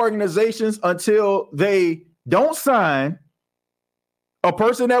at organizations until they don't sign a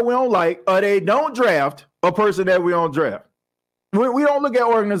person that we don't like, or they don't draft a person that we don't draft. We don't look at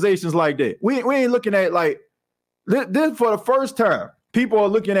organizations like that. We ain't looking at like this for the first time. People are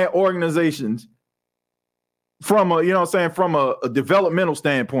looking at organizations from a developmental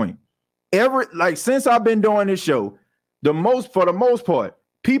standpoint. Since I've been doing this show, for the most part,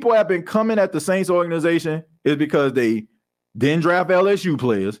 people have been coming at the Saints organization is because they didn't draft LSU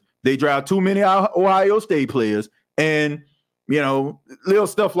players. They draft too many Ohio State players and, little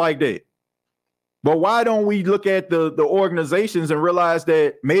stuff like that. But why don't we look at the organizations and realize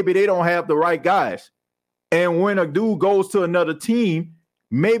that maybe they don't have the right guys? And when a dude goes to another team,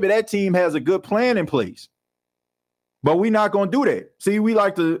 maybe that team has a good plan in place. But we're not going to do that. See,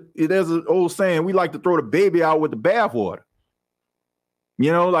 there's an old saying, we like to throw the baby out with the bathwater.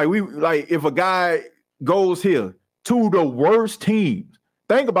 If a guy goes here to the worst teams,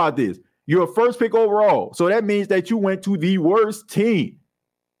 think about this. You're a first pick overall. So that means that you went to the worst team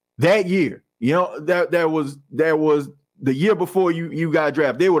that year. That was the year before you got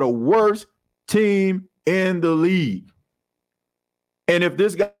drafted. They were the worst team in the league. And if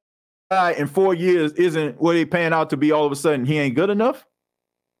this guy in 4 years isn't what he panned out to be, all of a sudden he ain't good enough.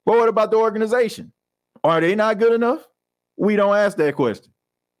 Well, what about the organization? Are they not good enough? We don't ask that question.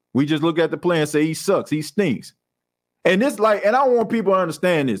 We just look at the play and say he sucks, he stinks. And and I want people to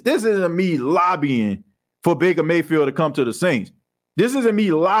understand this. This isn't me lobbying for Baker Mayfield to come to the Saints. This isn't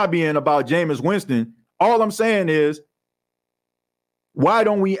me lobbying about Jameis Winston. All I'm saying is, why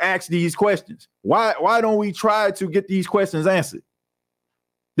don't we ask these questions? Why don't we try to get these questions answered?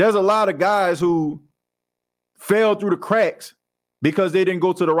 There's a lot of guys who fell through the cracks because they didn't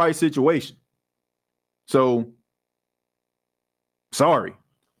go to the right situation. So, sorry.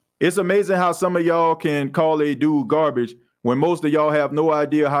 It's amazing how some of y'all can call a dude garbage when most of y'all have no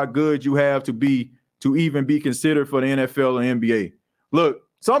idea how good you have to even be considered for the NFL or NBA. Look,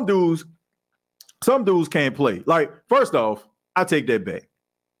 some dudes can't play. Like, first off, I take that back.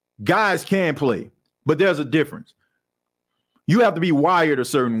 Guys can play, but there's a difference. You have to be wired a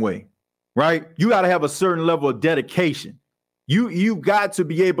certain way, right? You got to have a certain level of dedication. You got to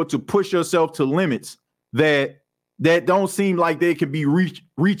be able to push yourself to limits that don't seem like they can be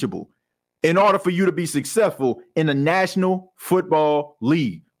reachable in order for you to be successful in the National Football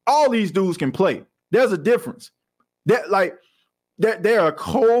League. All these dudes can play. There's a difference. They are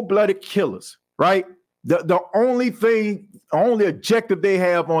cold-blooded killers, right? The only objective they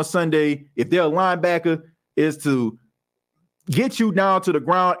have on Sunday, if they're a linebacker, is to get you down to the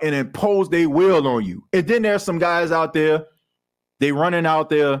ground and impose their will on you. And then there's some guys out there, they running out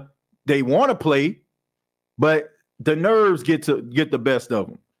there, they want to play, but the nerves get the best of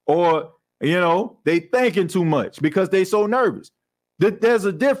them. Or, they thinking too much because they so nervous. There's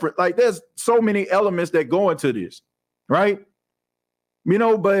a difference. Like, there's so many elements that go into this, right?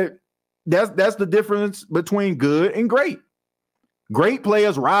 But that's the difference between good and great. Great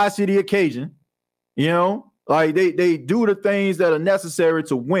players rise to the occasion, like they do the things that are necessary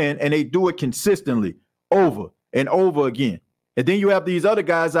to win, and they do it consistently over and over again. And then you have these other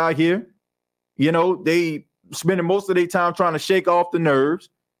guys out here, they spending most of their time trying to shake off the nerves,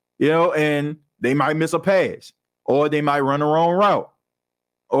 and they might miss a pass or they might run the wrong route.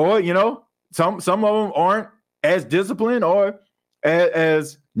 Or, some of them aren't as disciplined or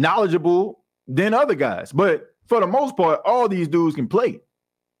as knowledgeable than other guys. But for the most part, all these dudes can play.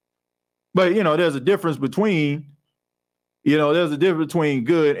 But, there's a difference between,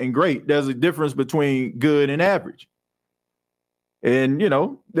 good and great. There's a difference between good and average. And,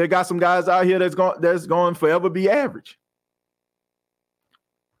 they got some guys out here that's going to forever be average.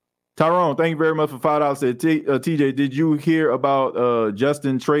 Tyrone, thank you very much for $5. Said TJ, did you hear about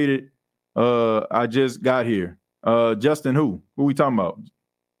Justin traded? I just got here. Justin who? Who we talking about?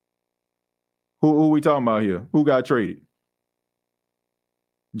 Who we talking about here? Who got traded?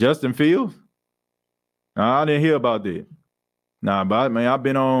 Justin Fields? I didn't hear about that. Nah, but man, I've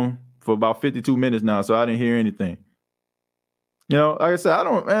been on for about 52 minutes now, so I didn't hear anything. Like I said,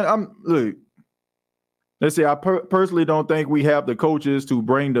 look. Let's say I personally don't think we have the coaches to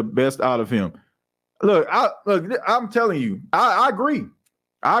bring the best out of him. Look, I'm telling you, I agree.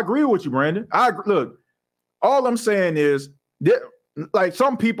 I agree with you, Brandon. Look, all I'm saying is that, like,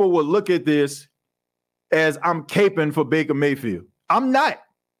 some people will look at this as I'm caping for Baker Mayfield. I'm not.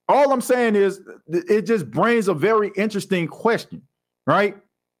 All I'm saying is it just brings a very interesting question, right?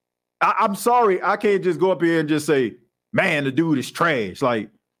 I'm sorry, I can't just go up here and just say, man, the dude is trash. Like,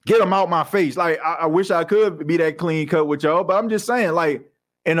 get him out my face. Like, I wish I could be that clean cut with y'all, but I'm just saying, like,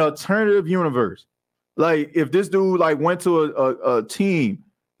 an alternative universe. Like, if this dude, like, went to a team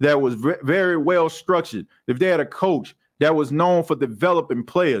that was very well structured, if they had a coach that was known for developing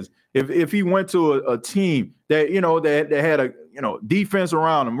players, if he went to a team that, that had a, defense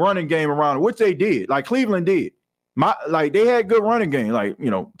around him, running game around him, which they did, like Cleveland did. They had good running game, like,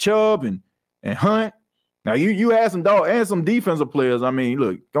 Chubb and Hunt. Now, you had some dog and some defensive players. I mean,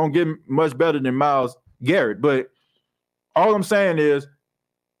 look, don't get much better than Myles Garrett. But all I'm saying is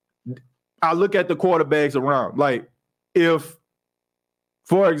I look at the quarterbacks around. Like,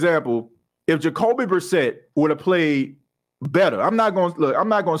 for example, if Jacoby Brissett would have played better, I'm not going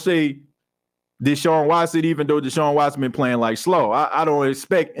to say Deshaun Watson, even though Deshaun Watson been playing like slow. I don't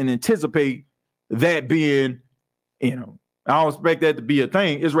expect and anticipate that being, I don't expect that to be a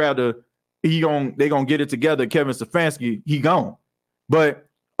thing. It's rather they gonna get it together. Kevin Stefanski, he gone. But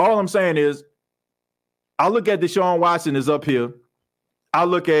all I'm saying is, I look at Deshaun Watson is up here. I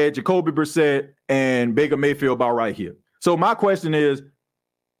look at Jacoby Brissett and Baker Mayfield about right here. So my question is,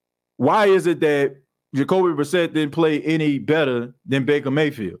 why is it that Jacoby Brissett didn't play any better than Baker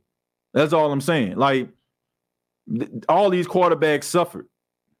Mayfield? That's all I'm saying. Like, all these quarterbacks suffered.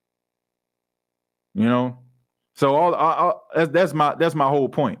 So that's my whole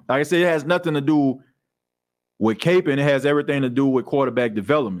point. Like I said, it has nothing to do with caping. It has everything to do with quarterback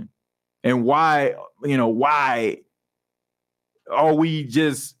development. And why are we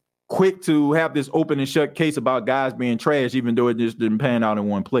just quick to have this open and shut case about guys being trash, even though it just didn't pan out in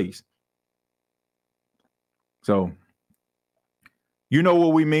one place? So,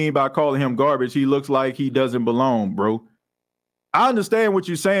 what we mean by calling him garbage. He looks like he doesn't belong, bro. I understand what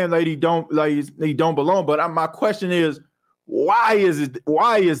you're saying, like he don't belong, but my question is, why is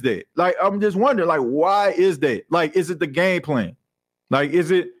that? Like, I'm just wondering, like, why is that? Like, is it the game plan? Like,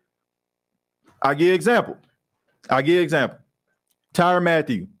 is it? I give example. Tyrann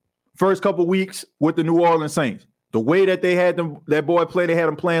Mathieu, first couple weeks with the New Orleans Saints, the way that they had that boy play, they had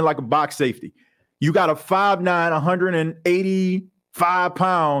him playing like a box safety. You got a 5'9",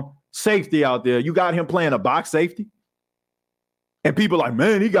 185-pound safety out there. You got him playing a box safety. And people like,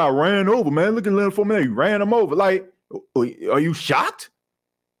 man, he got ran over, man. Look at Leonard Fournette. He ran him over. Like, are you shocked?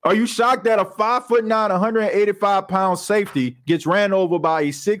 Are you shocked that a 5'9", 185-pound safety gets ran over by a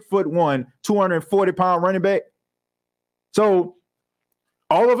 6'1", 240-pound running back? So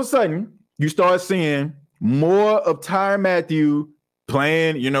all of a sudden, you start seeing more of Tyrann Mathieu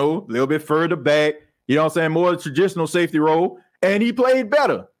playing, a little bit further back, more traditional safety role, and he played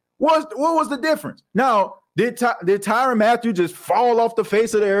better. What was the difference? Now, did Tyrann Mathieu just fall off the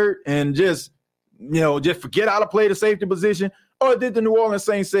face of the earth and just forget how to play the safety position? Or did the New Orleans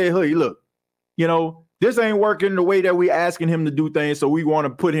Saints say, hey, look, this ain't working the way that we asking him to do things, so we want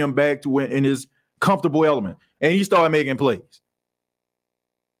to put him back to in his comfortable element. And he started making plays.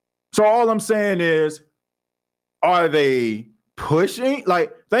 So all I'm saying is, are they pushing?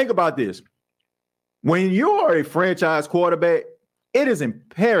 Like, think about this. When you are a franchise quarterback, it is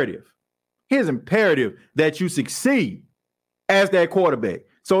imperative that you succeed as that quarterback.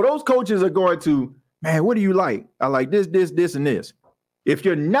 So those coaches are going to, man, what do you like? I like this, and this. If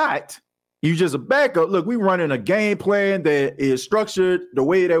you're not, You just a backup. Look, we running a game plan that is structured the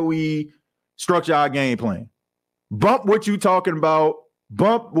way that we structure our game plan. Bump what you talking about.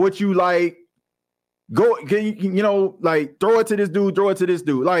 Bump what you like. Go, like throw it to this dude, throw it to this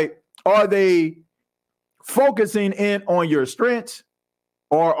dude. Like, are they focusing in on your strengths,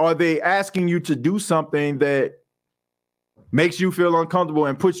 or are they asking you to do something that makes you feel uncomfortable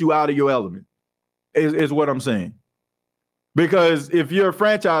and puts you out of your element? Is what I'm saying. Because if you're a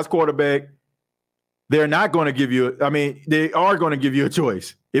franchise quarterback, they're not going to give you, they are going to give you a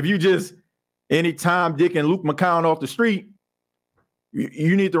choice. If you just, anytime Dick and Luke McCown off the street,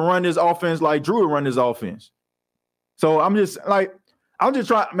 you need to run this offense like Drew run this offense. So I'm just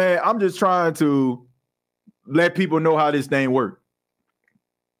trying to let people know how this thing works.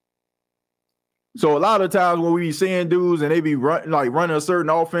 So a lot of times when we be seeing dudes and they be running a certain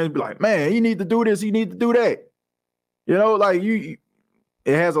offense, be like, man, you need to do this, you need to do that. It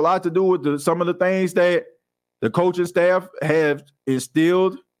has a lot to do with some of the things that the coaching staff have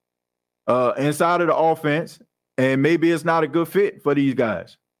instilled inside of the offense, and maybe it's not a good fit for these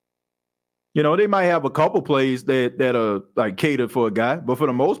guys. They might have a couple plays that are like catered for a guy, but for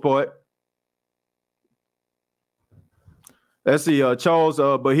the most part, let's see, Charles.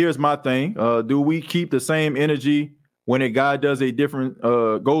 But here's my thing: do we keep the same energy when a guy does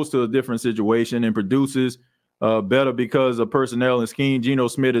goes to a different situation and produces better because of personnel and scheme? Geno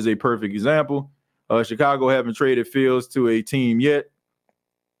Smith is a perfect example. Chicago haven't traded Fields to a team yet.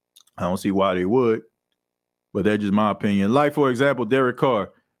 I don't see why they would, but that's just my opinion. Like, for example, Derek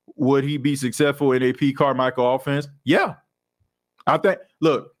Carr. Would he be successful in a Pete Carmichael offense? Yeah. I think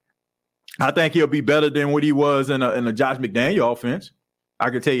he'll be better than what he was in a Josh McDaniel offense.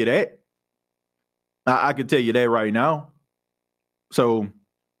 I can tell you that. I can tell you that right now. So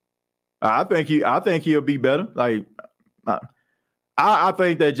I think he'll be better. Like, I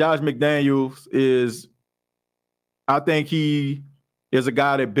think that Josh McDaniels is a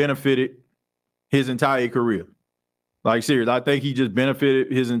guy that benefited his entire career. Like, seriously, I think he just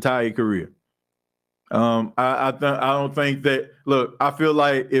benefited his entire career. I don't think that. Look, I feel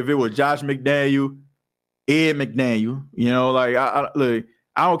like if it was Josh McDaniel, Ed McDaniel,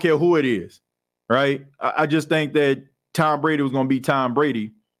 I don't care who it is, right? I just think that Tom Brady was going to be Tom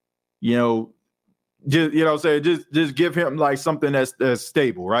Brady. Just give him like something that's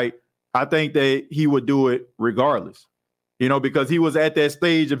stable, right? I think that he would do it regardless, because he was at that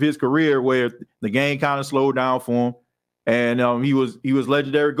stage of his career where the game kind of slowed down for him, and he was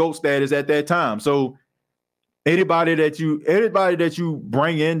legendary GOAT status at that time. So anybody that you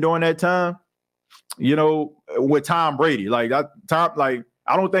bring in during that time, with Tom Brady, I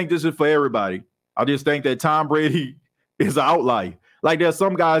don't think this is for everybody. I just think that Tom Brady is an outlier. Like, there's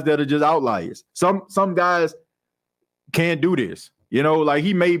some guys that are just outliers. Some guys can't do this.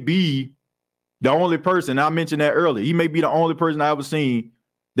 He may be the only person. I mentioned that earlier. He may be the only person I ever seen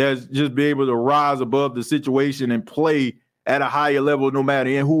that's just be able to rise above the situation and play at a higher level no matter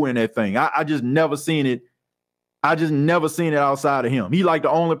who in that thing. I just never seen it. I just never seen it outside of him. He like the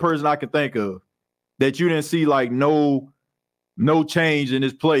only person I can think of that you didn't see like no change in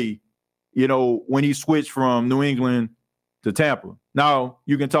his play, when he switched from New England to Tampa. Now,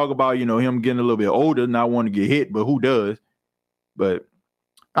 you can talk about, him getting a little bit older, not wanting to get hit, but who does? But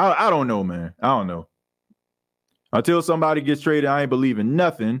I don't know, man. I don't know. Until somebody gets traded, I ain't believing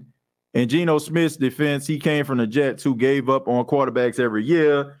nothing. In Geno Smith's defense, he came from the Jets, who gave up on quarterbacks every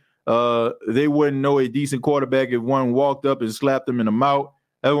year. They wouldn't know a decent quarterback if one walked up and slapped them in the mouth.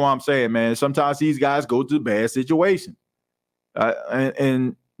 That's what I'm saying, man. Sometimes these guys go to bad situations.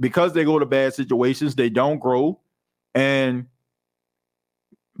 And because they go to bad situations, they don't grow. And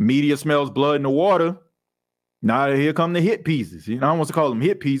media smells blood in the water. Now here come the hit pieces. I don't want to call them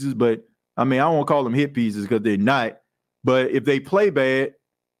hit pieces, but I don't want to call them hit pieces because they're not. But if they play bad,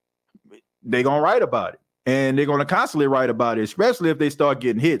 they're going to write about it. And they're going to constantly write about it, especially if they start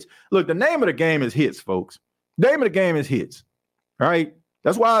getting hits. Look, the name of the game is hits, folks. The name of the game is hits. All right.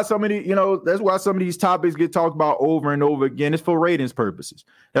 That's why some of these topics get talked about over and over again. It's for ratings purposes.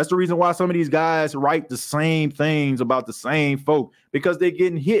 That's the reason why some of these guys write the same things about the same folk, because they're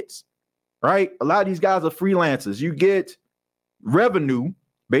getting hits, right? A lot of these guys are freelancers. You get revenue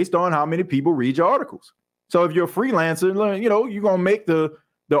based on how many people read your articles. So if you're a freelancer, you're going to make the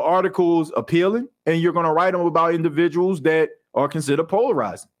articles appealing, and you're going to write them about individuals that are considered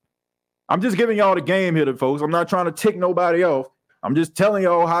polarizing. I'm just giving y'all the game here, folks. I'm not trying to tick nobody off. I'm just telling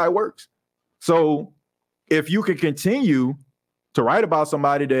y'all how it works. So if you can continue to write about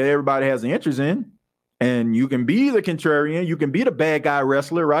somebody that everybody has an interest in, and you can be the contrarian, you can be the bad guy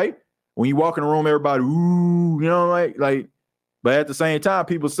wrestler, right? When you walk in the room, everybody, ooh, but at the same time,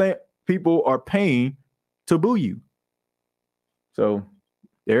 people saying, people are paying to boo you. So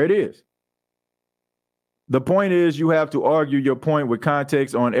there it is. The point is you have to argue your point with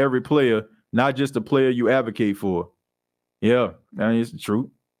context on every player, not just the player you advocate for. Yeah, that is the truth.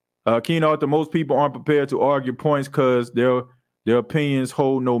 Keen Arthur, most people aren't prepared to argue points because their opinions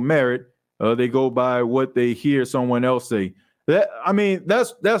hold no merit. They go by what they hear someone else say.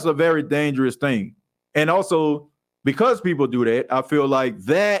 That's a very dangerous thing. And also, because people do that, I feel like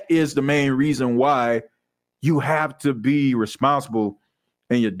that is the main reason why you have to be responsible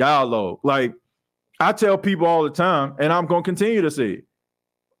in your dialogue. Like, I tell people all the time, and I'm going to continue to say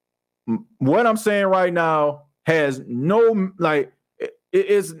it. What I'm saying right now has no, like,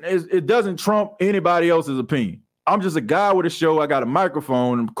 it doesn't trump anybody else's opinion. I'm just a guy with a show. I got a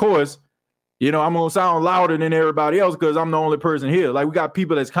microphone. And of course, I'm going to sound louder than everybody else because I'm the only person here. Like, we got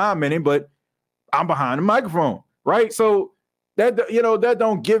people that's commenting, but I'm behind the microphone, right? So that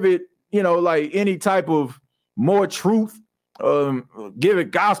don't give it, like any type of more truth, give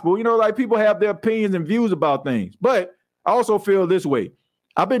it gospel. Like, people have their opinions and views about things. But I also feel this way.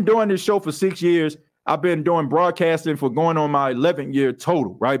 I've been doing this show for 6 years. I've been doing broadcasting for going on my 11th year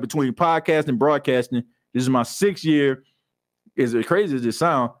total, right? Between podcasting and broadcasting. This is my 6th year. As crazy as it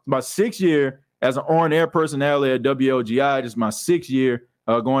sounds, my 6th year as an on-air personality at WLGI. This is my 6th year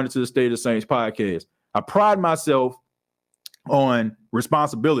going into the State of the Saints podcast. I pride myself on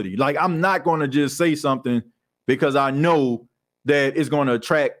responsibility. Like, I'm not going to just say something because I know that it's going to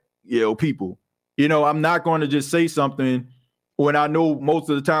attract, people. I'm not going to just say something when I know most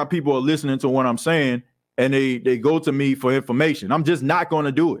of the time people are listening to what I'm saying and they go to me for information. I'm just not going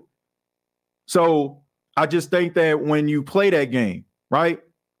to do it. So I just think that when you play that game, right,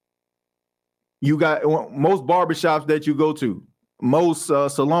 you got most barbershops that you go to, most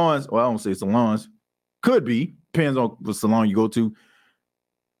salons, well, I don't say salons, could be, depends on what salon you go to.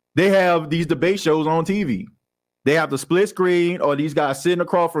 They have these debate shows on TV. They have the split screen or these guys sitting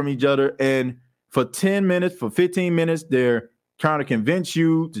across from each other. And for 10 minutes, for 15 minutes, they're trying to convince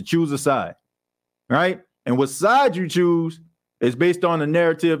you to choose a side, right? And what side you choose is based on the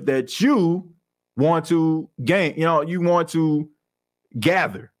narrative that you want to gain, you want to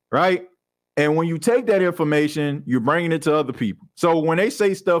gather, right? And when you take that information, you're bringing it to other people. So when they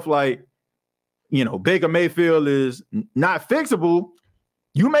say stuff like, Baker Mayfield is not fixable,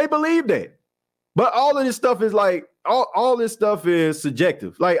 you may believe that. But all of this stuff is like, all this stuff is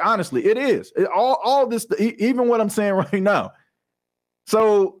subjective. Like, honestly, it is. All this, even what I'm saying right now.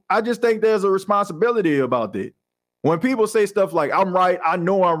 So I just think there's a responsibility about that. When people say stuff like, I'm right, I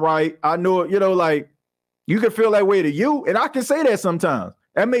know I'm right, I know, like, you can feel that way to you, and I can say that sometimes.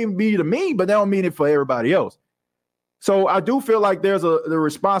 That may be to me, but that don't mean it for everybody else. So I do feel like there's the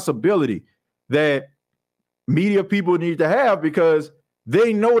responsibility that media people need to have because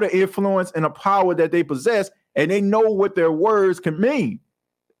they know the influence and the power that they possess, and they know what their words can mean.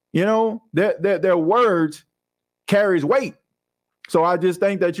 Their words carries weight. So I just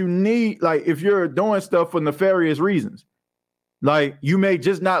think that you need, like, if you're doing stuff for nefarious reasons, like, you may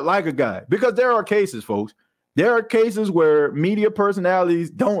just not like a guy, because there are cases, folks. There are cases where media personalities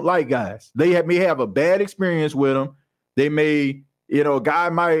don't like guys. They may have a bad experience with them. They may, they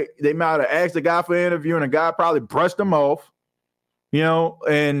might have asked a guy for an interview and a guy probably brushed them off,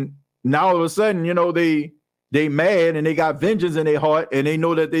 and now all of a sudden, they mad and they got vengeance in their heart and they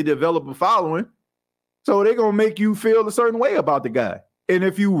know that they develop a following. So they're going to make you feel a certain way about the guy. And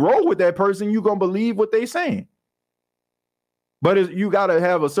if you roll with that person, you're going to believe what they're saying. But you got to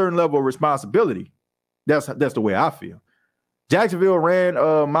have a certain level of responsibility. That's the way I feel. Jacksonville ran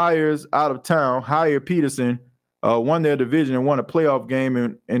Myers out of town, hired Peterson, won their division and won a playoff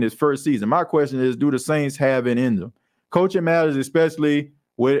game in his first season. My question is, do the Saints have it in them? Coaching matters, especially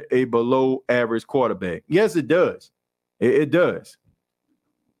with a below average quarterback. Yes, it does. It does.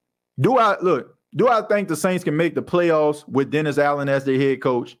 Do I think the Saints can make the playoffs with Dennis Allen as their head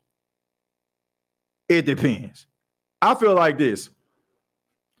coach? It depends. I feel like this.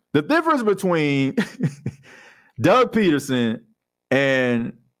 The difference between Doug Peterson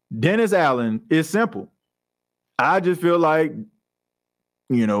and Dennis Allen is simple. I just feel like,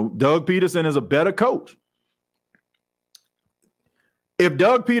 Doug Peterson is a better coach. If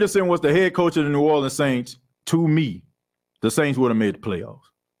Doug Peterson was the head coach of the New Orleans Saints, to me, the Saints would have made the playoffs.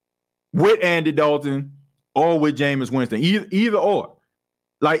 With Andy Dalton or with Jameis Winston, either or.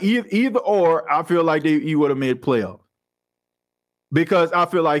 Like, either or, I feel like he would have made playoffs. Because I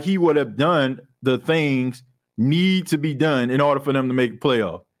feel like he would have done the things need to be done in order for them to make the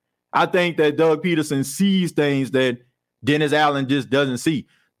playoff. I think that Doug Peterson sees things that Dennis Allen just doesn't see.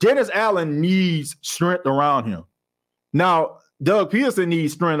 Dennis Allen needs strength around him. Now, Doug Peterson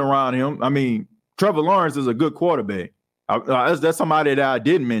needs strength around him. I mean, Trevor Lawrence is a good quarterback. That's somebody that I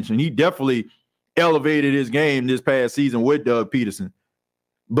didn't mention. He definitely elevated his game this past season with Doug Peterson.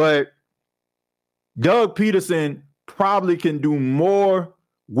 But Doug Peterson probably can do more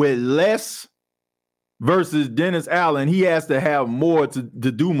with less versus Dennis Allen. He has to have more to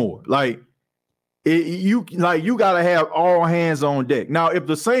do more. You got to have all hands on deck. Now, if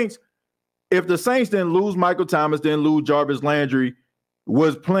the Saints didn't lose Michael Thomas, didn't lose Jarvis Landry,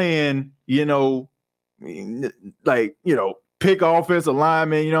 was playing, pick offensive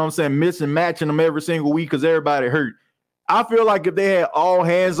linemen, mix and matching them every single week because everybody hurt. I feel like if they had all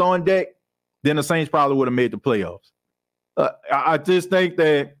hands on deck, then the Saints probably would have made the playoffs. I just think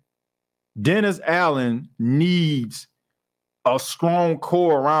that Dennis Allen needs a strong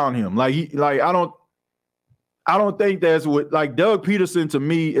core around him. I don't think that's what, Doug Peterson to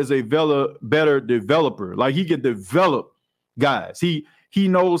me is a better developer. Like, he can develop guys. He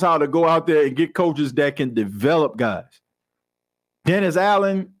knows how to go out there and get coaches that can develop guys. Dennis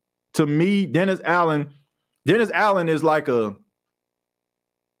Allen, to me, Dennis Allen is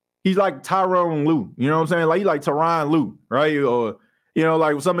he's like Tyronn Lue. You know what I'm saying? He's like Tyronn Lue, right? Or,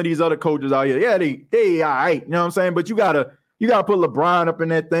 like some of these other coaches out here. Yeah, they all right. You know what I'm saying? But you gotta put LeBron up in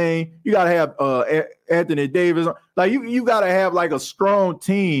that thing. You gotta have Anthony Davis. You gotta have a strong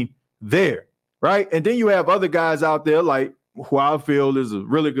team there, right? And then you have other guys out there who I feel is a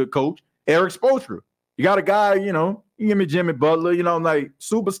really good coach, Eric Spoelstra. You got a guy, you give me Jimmy Butler,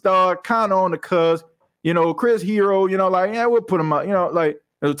 superstar, kind of on the cusp. Chris Hero, we'll put him out,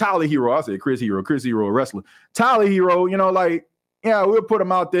 Tyler Hero. I said Chris Hero, a wrestler. Tyler Hero, we'll put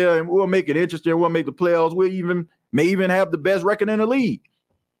him out there and we'll make it interesting. We'll make the playoffs. May even have the best record in the league.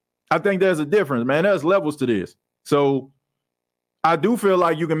 I think there's a difference, man. There's levels to this. So I do feel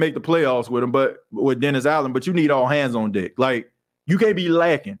like you can make the playoffs with him, but with Dennis Allen, but you need all hands on deck. You can't be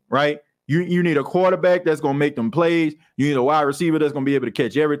lacking, right? You need a quarterback that's going to make them plays. You need a wide receiver that's going to be able to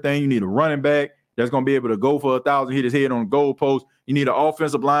catch everything. You need a running back that's going to be able to go for 1,000, hit his head on the goalpost. You need an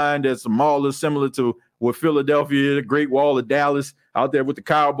offensive line that's similar to what Philadelphia, the Great Wall of Dallas out there with the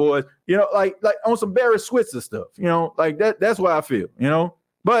Cowboys, like on some Barry Switzer stuff, that's what I feel,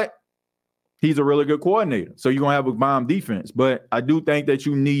 but he's a really good coordinator. So you're going to have a bomb defense, but I do think that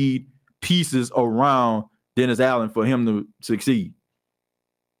you need pieces around Dennis Allen for him to succeed.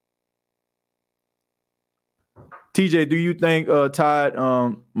 TJ, do you think Todd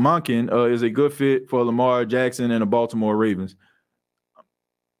Monken is a good fit for Lamar Jackson and the Baltimore Ravens?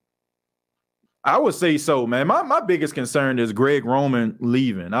 I would say so, man. My biggest concern is Greg Roman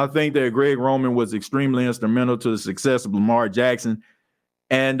leaving. I think that Greg Roman was extremely instrumental to the success of Lamar Jackson.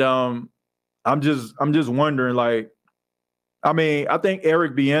 And I'm just wondering, I think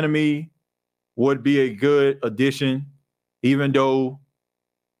Eric Bieniemy would be a good addition, even though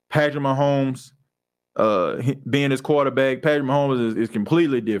Patrick Mahomes, being his quarterback, Patrick Mahomes is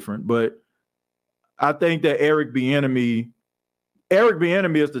completely different. But I think that Eric Bieniemy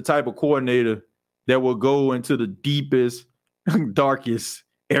is the type of coordinator that will go into the deepest, darkest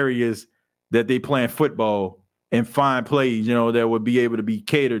areas that they play football and find plays, that would be able to be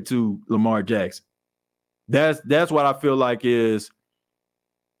catered to Lamar Jackson. That's what I feel like that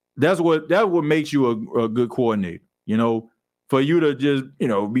what makes you a good coordinator, for you to just,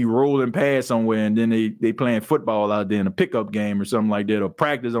 be rolling past somewhere and then they playing football out there in a pickup game or something like that, or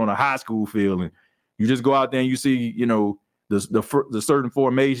practice on a high school field, and you just go out there and you see, the certain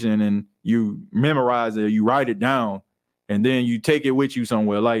formation and you memorize it, you write it down, and then you take it with you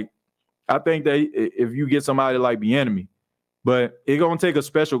somewhere. I think that if you get somebody like Bieniemy, but it's going to take a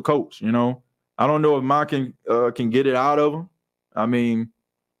special coach, I don't know if Mike can get it out of him. I mean,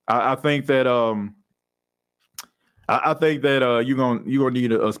 I think that you're gonna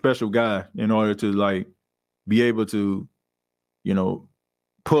need a special guy in order to be able to,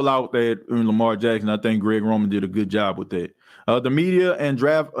 pull out that in Lamar Jackson. I think Greg Roman did a good job with that. The media and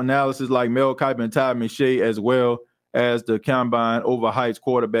draft analysis like Mel Kiper and Todd McShay, as well as the combine, overhypes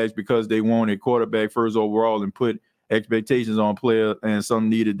quarterbacks because they wanted quarterback first overall and put expectations on player and some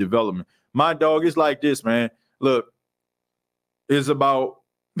needed development. My dog, is like this, man. Look, it's about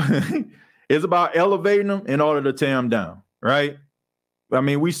it's about elevating them in order to tear them down, right? I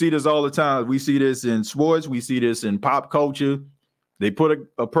mean, we see this all the time. We see this in sports. We see this in pop culture. They put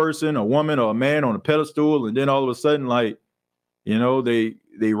a person, a woman, or a man on a pedestal, and then all of a sudden,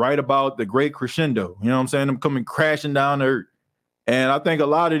 they write about the great crescendo. You know what I'm saying? Them coming crashing down to earth. And I think a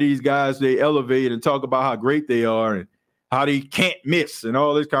lot of these guys, they elevate and talk about how great they are and how they can't miss and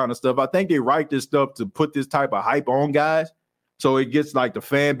all this kind of stuff. I think they write this stuff to put this type of hype on guys. So it gets the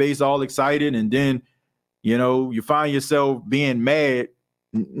fan base all excited. And then You find yourself being mad,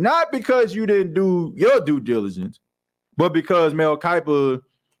 not because you didn't do your due diligence, but because Mel Kiper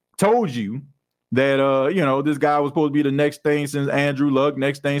told you that, this guy was supposed to be the next thing since Andrew Luck,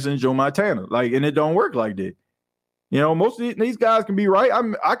 next thing since Joe Montana. And it don't work like that. Most of these guys can be right.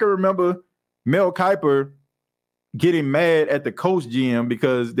 I can remember Mel Kiper getting mad at the coach GM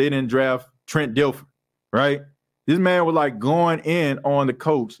because they didn't draft Trent Dilfer, right? This man was going in on the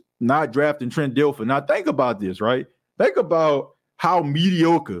coach, not drafting Trent Dilfer. Now think about this, right? Think about how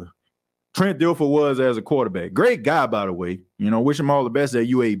mediocre Trent Dilfer was as a quarterback. Great guy, by the way. Wish him all the best at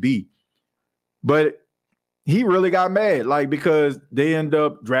UAB. But he really got mad, because they end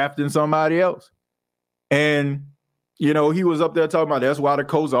up drafting somebody else. And he was up there talking about that's why the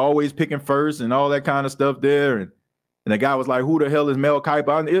coach are always picking first and all that kind of stuff there. And the guy was like, who the hell is Mel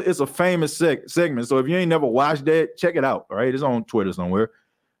Kiper? It's a famous segment. So if you ain't never watched that, check it out. All right. It's on Twitter somewhere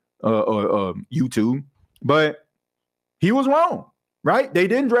or YouTube. But he was wrong, right? They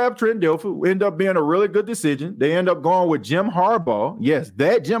didn't draft Trent Dilfer. It ended up being a really good decision. They ended up going with Jim Harbaugh. Yes,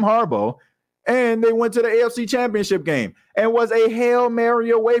 that Jim Harbaugh. And they went to the AFC Championship game and was a Hail Mary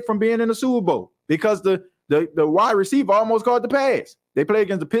away from being in the Super Bowl because the wide receiver almost caught the pass. They played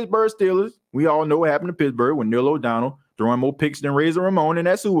against the Pittsburgh Steelers. We all know what happened to Pittsburgh with Neil O'Donnell throwing more picks than Razor Ramon in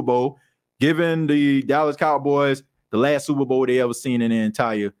that Super Bowl, giving the Dallas Cowboys the last Super Bowl they ever seen in the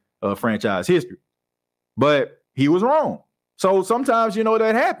entire franchise history. But he was wrong. So sometimes,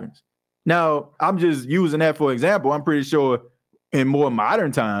 that happens. Now, I'm just using that for example. I'm pretty sure in more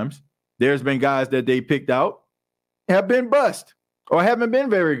modern times, there's been guys that they picked out have been bust or haven't been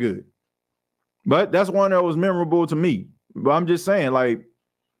very good. But that's one that was memorable to me. But I'm just saying,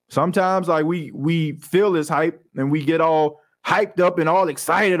 sometimes we feel this hype and we get all hyped up and all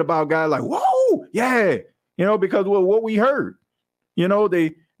excited about guys whoa, yeah, because what we heard.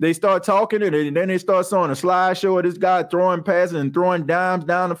 They start talking and then they start showing a slideshow of this guy throwing passes and throwing dimes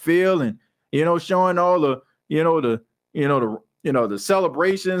down the field and showing all the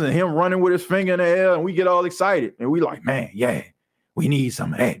celebrations and him running with his finger in the air, and we get all excited and we like, man, yeah, we need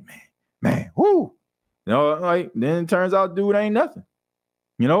some of that, man, whoo. Then it turns out dude ain't nothing,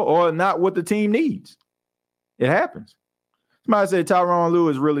 or not what the team needs. It happens. Somebody said Tyronn Lue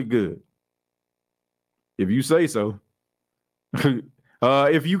is really good. If you say so.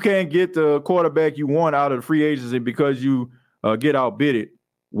 If you can't get the quarterback you want out of the free agency because you get outbidded,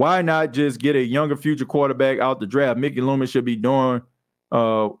 why not just get a younger future quarterback out the draft? Mickey Loomis should be doing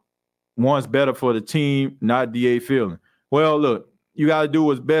what's better for the team, not D.A. Fielding. Well, look, you got to do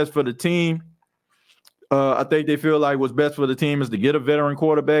what's best for the team. I think they feel like what's best for the team is to get a veteran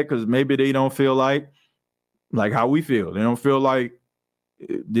quarterback because maybe they don't feel like how we feel. They don't feel like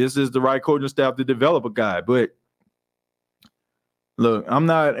this is the right coaching staff to develop a guy. But look, I'm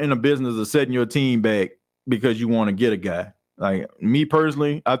not in the business of setting your team back because you want to get a guy. Me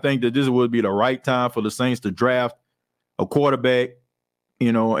personally, I think that this would be the right time for the Saints to draft a quarterback,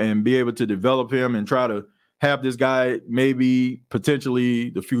 and be able to develop him and try to have this guy maybe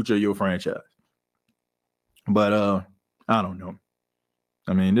potentially the future of your franchise. But I don't know.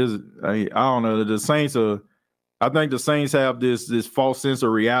 I don't know. The Saints I think the Saints have this false sense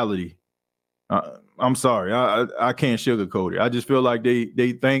of reality. I'm sorry. I can't sugarcoat it. I just feel like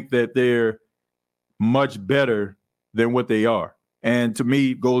they think that they're much better than what they are. And to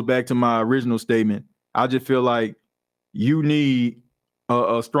me, it goes back to my original statement. I just feel like you need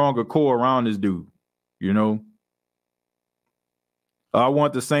a stronger core around this dude, I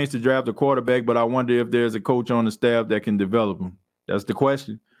want the Saints to draft a quarterback, but I wonder if there's a coach on the staff that can develop him. That's the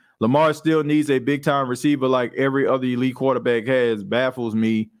question. Lamar still needs a big-time receiver like every other elite quarterback has. Baffles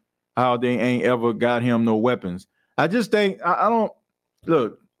me how they ain't ever got him no weapons. I just think I don't –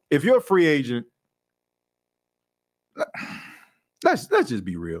 look, if you're a free agent, let's just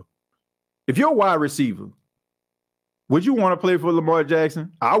be real. If you're a wide receiver, would you want to play for Lamar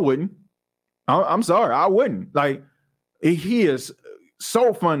Jackson? I wouldn't. I'm sorry, I wouldn't. He is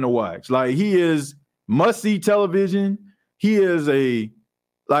so fun to watch. He is must-see television. He is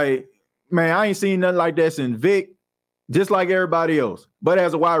man, I ain't seen nothing like that since Vic, just like everybody else. But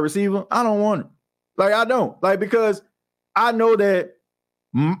as a wide receiver, I don't want him. I don't. Because I know that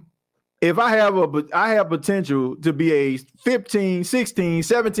if I have potential to be a 15, 16,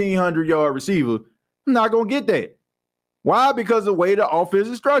 1,700 yard receiver, I'm not going to get that. Why? Because of the way the offense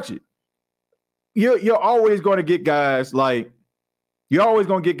is structured. You're always going to get guys like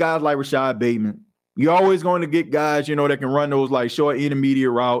Rashad Bateman. You're always going to get guys, that can run those short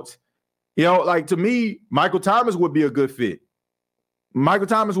intermediate routes. To me, Michael Thomas would be a good fit. Michael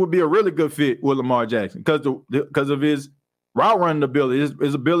Thomas would be a really good fit with Lamar Jackson because of his route running ability,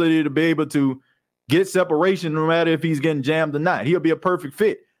 his ability to be able to get separation no matter if he's getting jammed or not. He'll be a perfect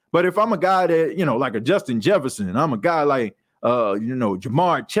fit. But if I'm a guy that, like a Justin Jefferson, I'm a guy like,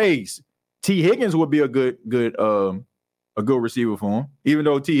 Jamar Chase, T. Higgins would be a good receiver for him. Even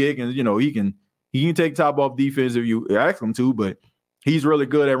though T. Higgins, he can take top off defense if you ask him to, but he's really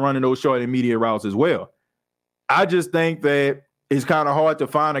good at running those short and immediate routes as well. I just think that it's kind of hard to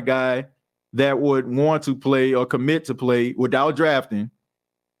find a guy that would want to play or commit to play without drafting,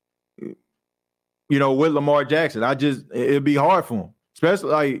 with Lamar Jackson. It'd be hard for him,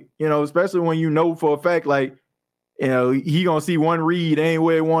 especially when for a fact, he gonna see one read, ain't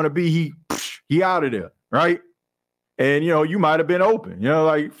where he want to be. He out of there, right? And, you might have been open,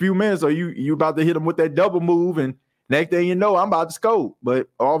 like a few minutes, or you about to hit him with that double move, and next thing you know, I'm about to score. But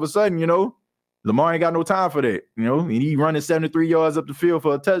all of a sudden, Lamar ain't got no time for that, and he running 73 yards up the field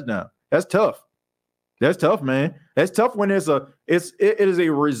for a touchdown. That's tough. That's tough, man. That's tough when it is a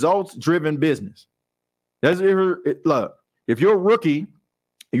results-driven business. Look, if you're a rookie,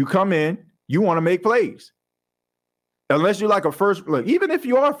 you come in, you want to make plays. Unless you're like even if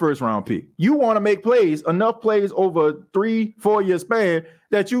you are a first-round pick, you want to make plays, enough plays over a 3-4 year span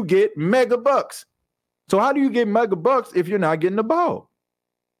that you get mega bucks. So how do you get mega bucks if you're not getting the ball?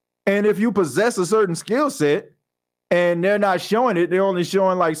 And if you possess a certain skill set and they're not showing it, they're only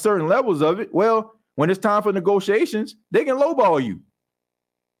showing like certain levels of it, well, when it's time for negotiations, they can lowball you.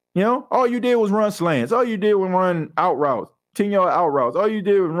 All you did was run slants. All you did was run out routes, 10-yard out routes. All you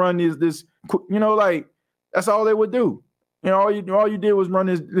did was run this that's all they would do. All you did was run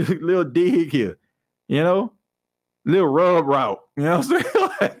this little dig here, little rub route. You know what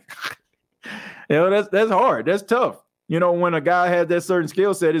I'm saying? That's hard. That's tough. When a guy has that certain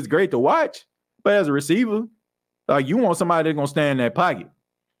skill set, it's great to watch. But as a receiver, you want somebody that's gonna stand in that pocket.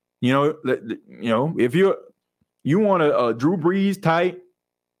 If you want a Drew Brees type,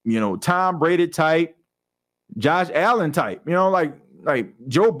 Tom Brady type, Josh Allen type, like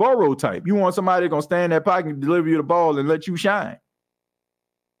Joe Burrow type. You want somebody that's going to stand in that pocket and deliver you the ball and let you shine.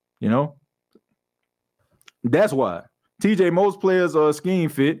 That's why. TJ, most players are scheme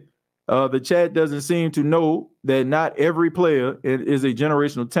fit. The chat doesn't seem to know that not every player is a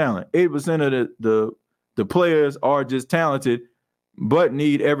generational talent. 8% of the players are just talented, but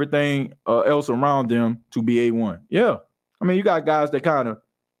need everything else around them to be A1. Yeah. I mean, you got guys that kind of,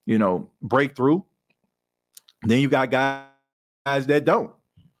 break through. Then you got guys that don't,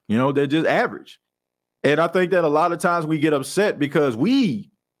 they're just average. And I think that a lot of times we get upset because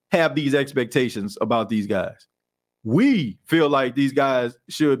we have these expectations about these guys. We feel like these guys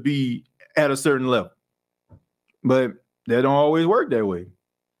should be at a certain level, but they don't always work that way.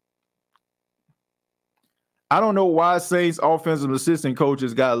 I don't know why Saints offensive assistant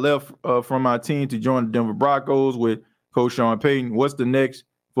coaches got left from our team to join the Denver Broncos with Coach Sean Payton. What's the next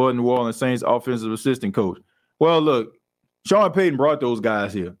for New Orleans Saints offensive assistant coach? Well, look, Sean Payton brought those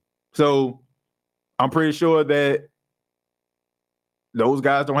guys here. So I'm pretty sure that those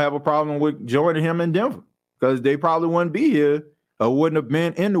guys don't have a problem with joining him in Denver because they probably wouldn't be here or wouldn't have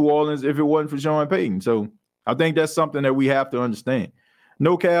been in New Orleans if it wasn't for Sean Payton. So I think that's something that we have to understand.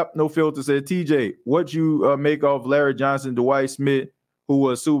 No cap, no filter said, TJ, what you make of Larry Johnson, Dwight Smith, who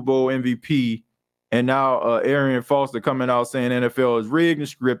was Super Bowl MVP, and now Arian Foster coming out saying NFL is rigged and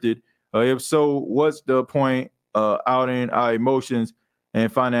scripted. If so, what's the point outing our emotions and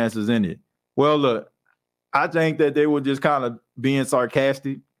finances in it? Well, look, I think that they were just kind of being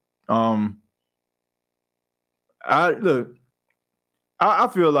sarcastic. I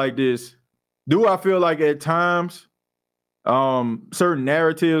feel like this. Do I feel like at times certain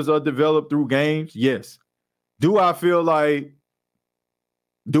narratives are developed through games? Yes. Do I feel like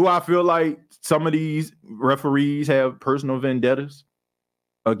some of these referees have personal vendettas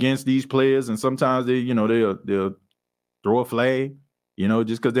against these players, and sometimes they'll throw a flag,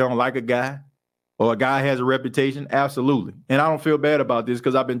 just because they don't like a guy or a guy has a reputation? Absolutely. And I don't feel bad about this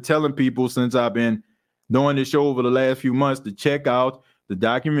because I've been telling people since I've been doing this show over the last few months to check out the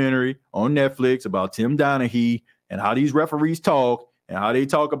documentary on Netflix about Tim Donaghy and how these referees talk and how they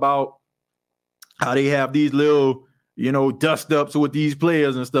talk about how they have these little, dust ups with these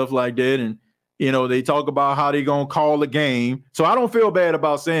players and stuff like that. And, they talk about how they going to call a game. So I don't feel bad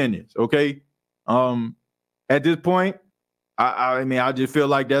about saying this. Okay. At this point, I mean, I just feel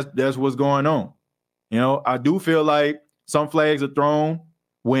like that's what's going on. I do feel like some flags are thrown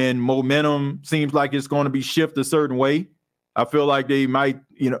when momentum seems like it's going to be shifted a certain way. I feel like they might,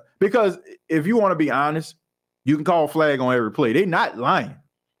 because if you want to be honest, you can call flag on every play. They're not lying,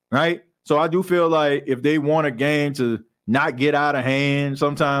 right? So I do feel like if they want a game to not get out of hand,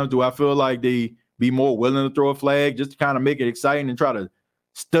 sometimes do I feel like they be more willing to throw a flag just to kind of make it exciting and try to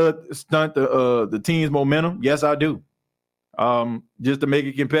stunt the team's momentum? Yes, I do. Just to make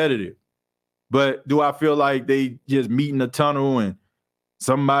it competitive. But do I feel like they just meet in the tunnel and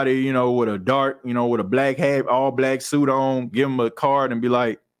somebody, with a dart, with a black hat, all black suit on, give them a card and be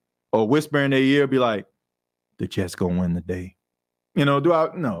like, or whisper in their ear, be like, the Jets gonna win the day. No,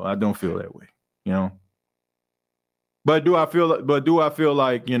 I don't feel that way, But do I feel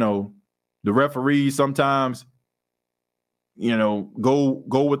like, the referees sometimes, go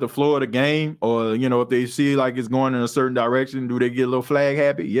with the flow of the game, or, if they see like it's going in a certain direction, do they get a little flag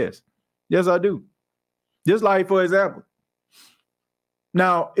happy? Yes. Yes, I do. Just like, for example,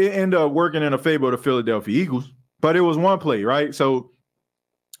 now it ended up working in a favor of the Philadelphia Eagles, but it was one play, right? So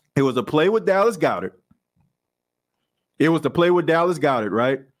it was a play with Dallas Goedert.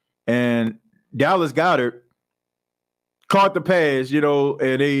 Right? And Dallas Goedert caught the pass,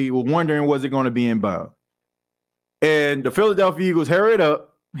 and they were wondering, was it going to be inbound? And the Philadelphia Eagles hurried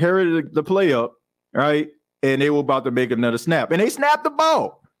the play up, right? And they were about to make another snap. And they snapped the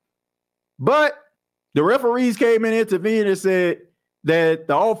ball. But the referees came in, intervened, and said that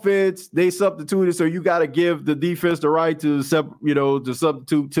the offense, they substituted, so you got to give the defense the right to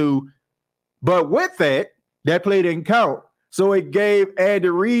substitute too. But with that play didn't count. So it gave Andy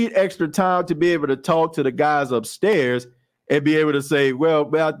Reid extra time to be able to talk to the guys upstairs and be able to say, well,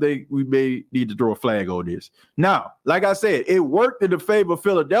 I think we may need to throw a flag on this. Now, like I said, it worked in the favor of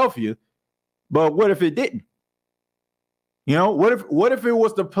Philadelphia, but what if it didn't? What if it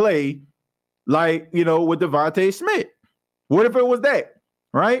was the play like, with Devontae Smith? What if it was that,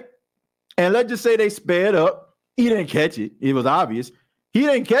 right? And let's just say they sped up. He didn't catch it. It was obvious. He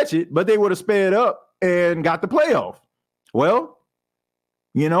didn't catch it, but they would have sped up and got the playoff. Well,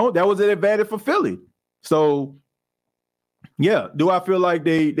 that was an advantage for Philly. So, yeah, do I feel like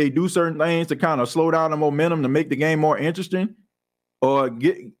they do certain things to kind of slow down the momentum to make the game more interesting, or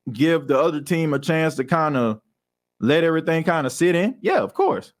give the other team a chance to kind of let everything kind of sit in? Yeah, of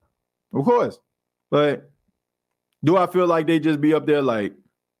course. But do I feel like they just be up there like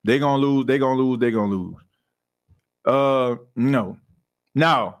they're going to lose? No.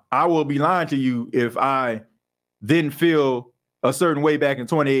 Now, I will be lying to you if I didn't feel a certain way back in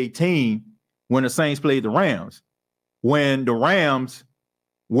 2018 when the Saints played the Rams. When the Rams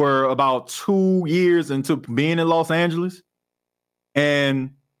were about 2 years into being in Los Angeles.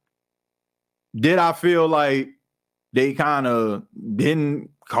 And did I feel like they kind of didn't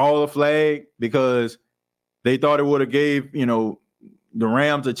call a flag because they thought it would have gave, the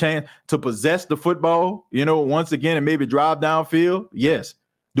Rams a chance to possess the football, once again, and maybe drive downfield? Yes.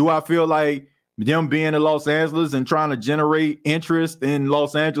 Do I feel like them being in Los Angeles and trying to generate interest in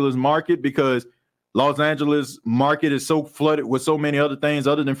Los Angeles market because Los Angeles market is so flooded with so many other things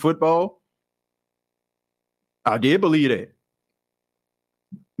other than football? I did believe that.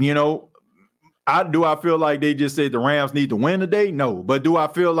 Do I feel like they just said the Rams need to win today? No. But do I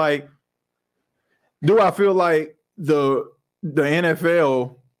feel like the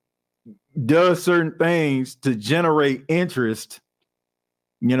NFL does certain things to generate interest?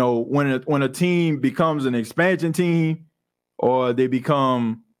 When a team becomes an expansion team, or they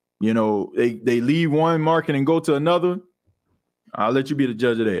become, they leave one market and go to another, I'll let you be the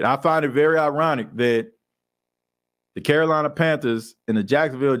judge of that. I find it very ironic that the Carolina Panthers and the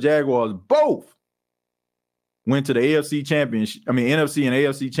Jacksonville Jaguars both went to the NFC and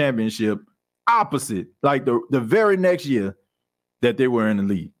AFC championship opposite, like the very next year that they were in the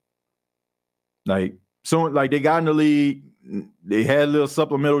league. They got in the league, they had a little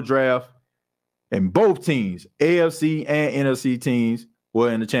supplemental draft, and both teams, AFC and NFC teams,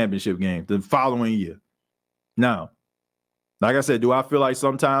 were in the championship game the following year. Now, like I said, do I feel like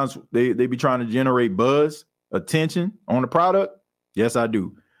sometimes they be trying to generate buzz, attention on the product? Yes, I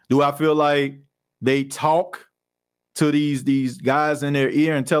do. Do I feel like they talk to these guys in their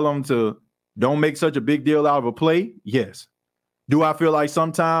ear and tell them to don't make such a big deal out of a play? Yes. Do I feel like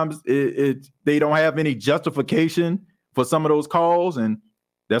sometimes they don't have any justification for some of those calls, and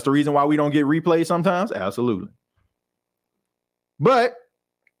that's the reason why we don't get replays sometimes? Absolutely. But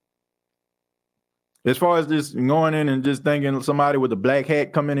as far as just going in and just thinking somebody with a black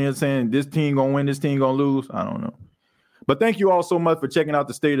hat coming in saying this team gonna win, this team gonna lose, I don't know. But thank you all so much for checking out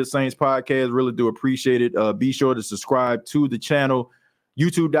the State of the Saints podcast. Really do appreciate it. Be sure to subscribe to the channel.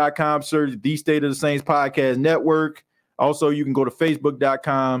 YouTube.com, search the State of the Saints Podcast Network. Also, you can go to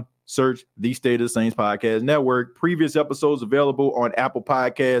Facebook.com, search the State of the Saints Podcast Network. Previous episodes available on Apple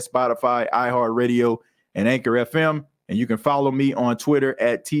Podcasts, Spotify, iHeartRadio, and Anchor FM. And you can follow me on Twitter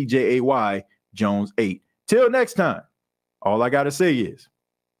at TJAY Jones 8. Till next time, all I got to say is,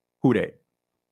 who dat?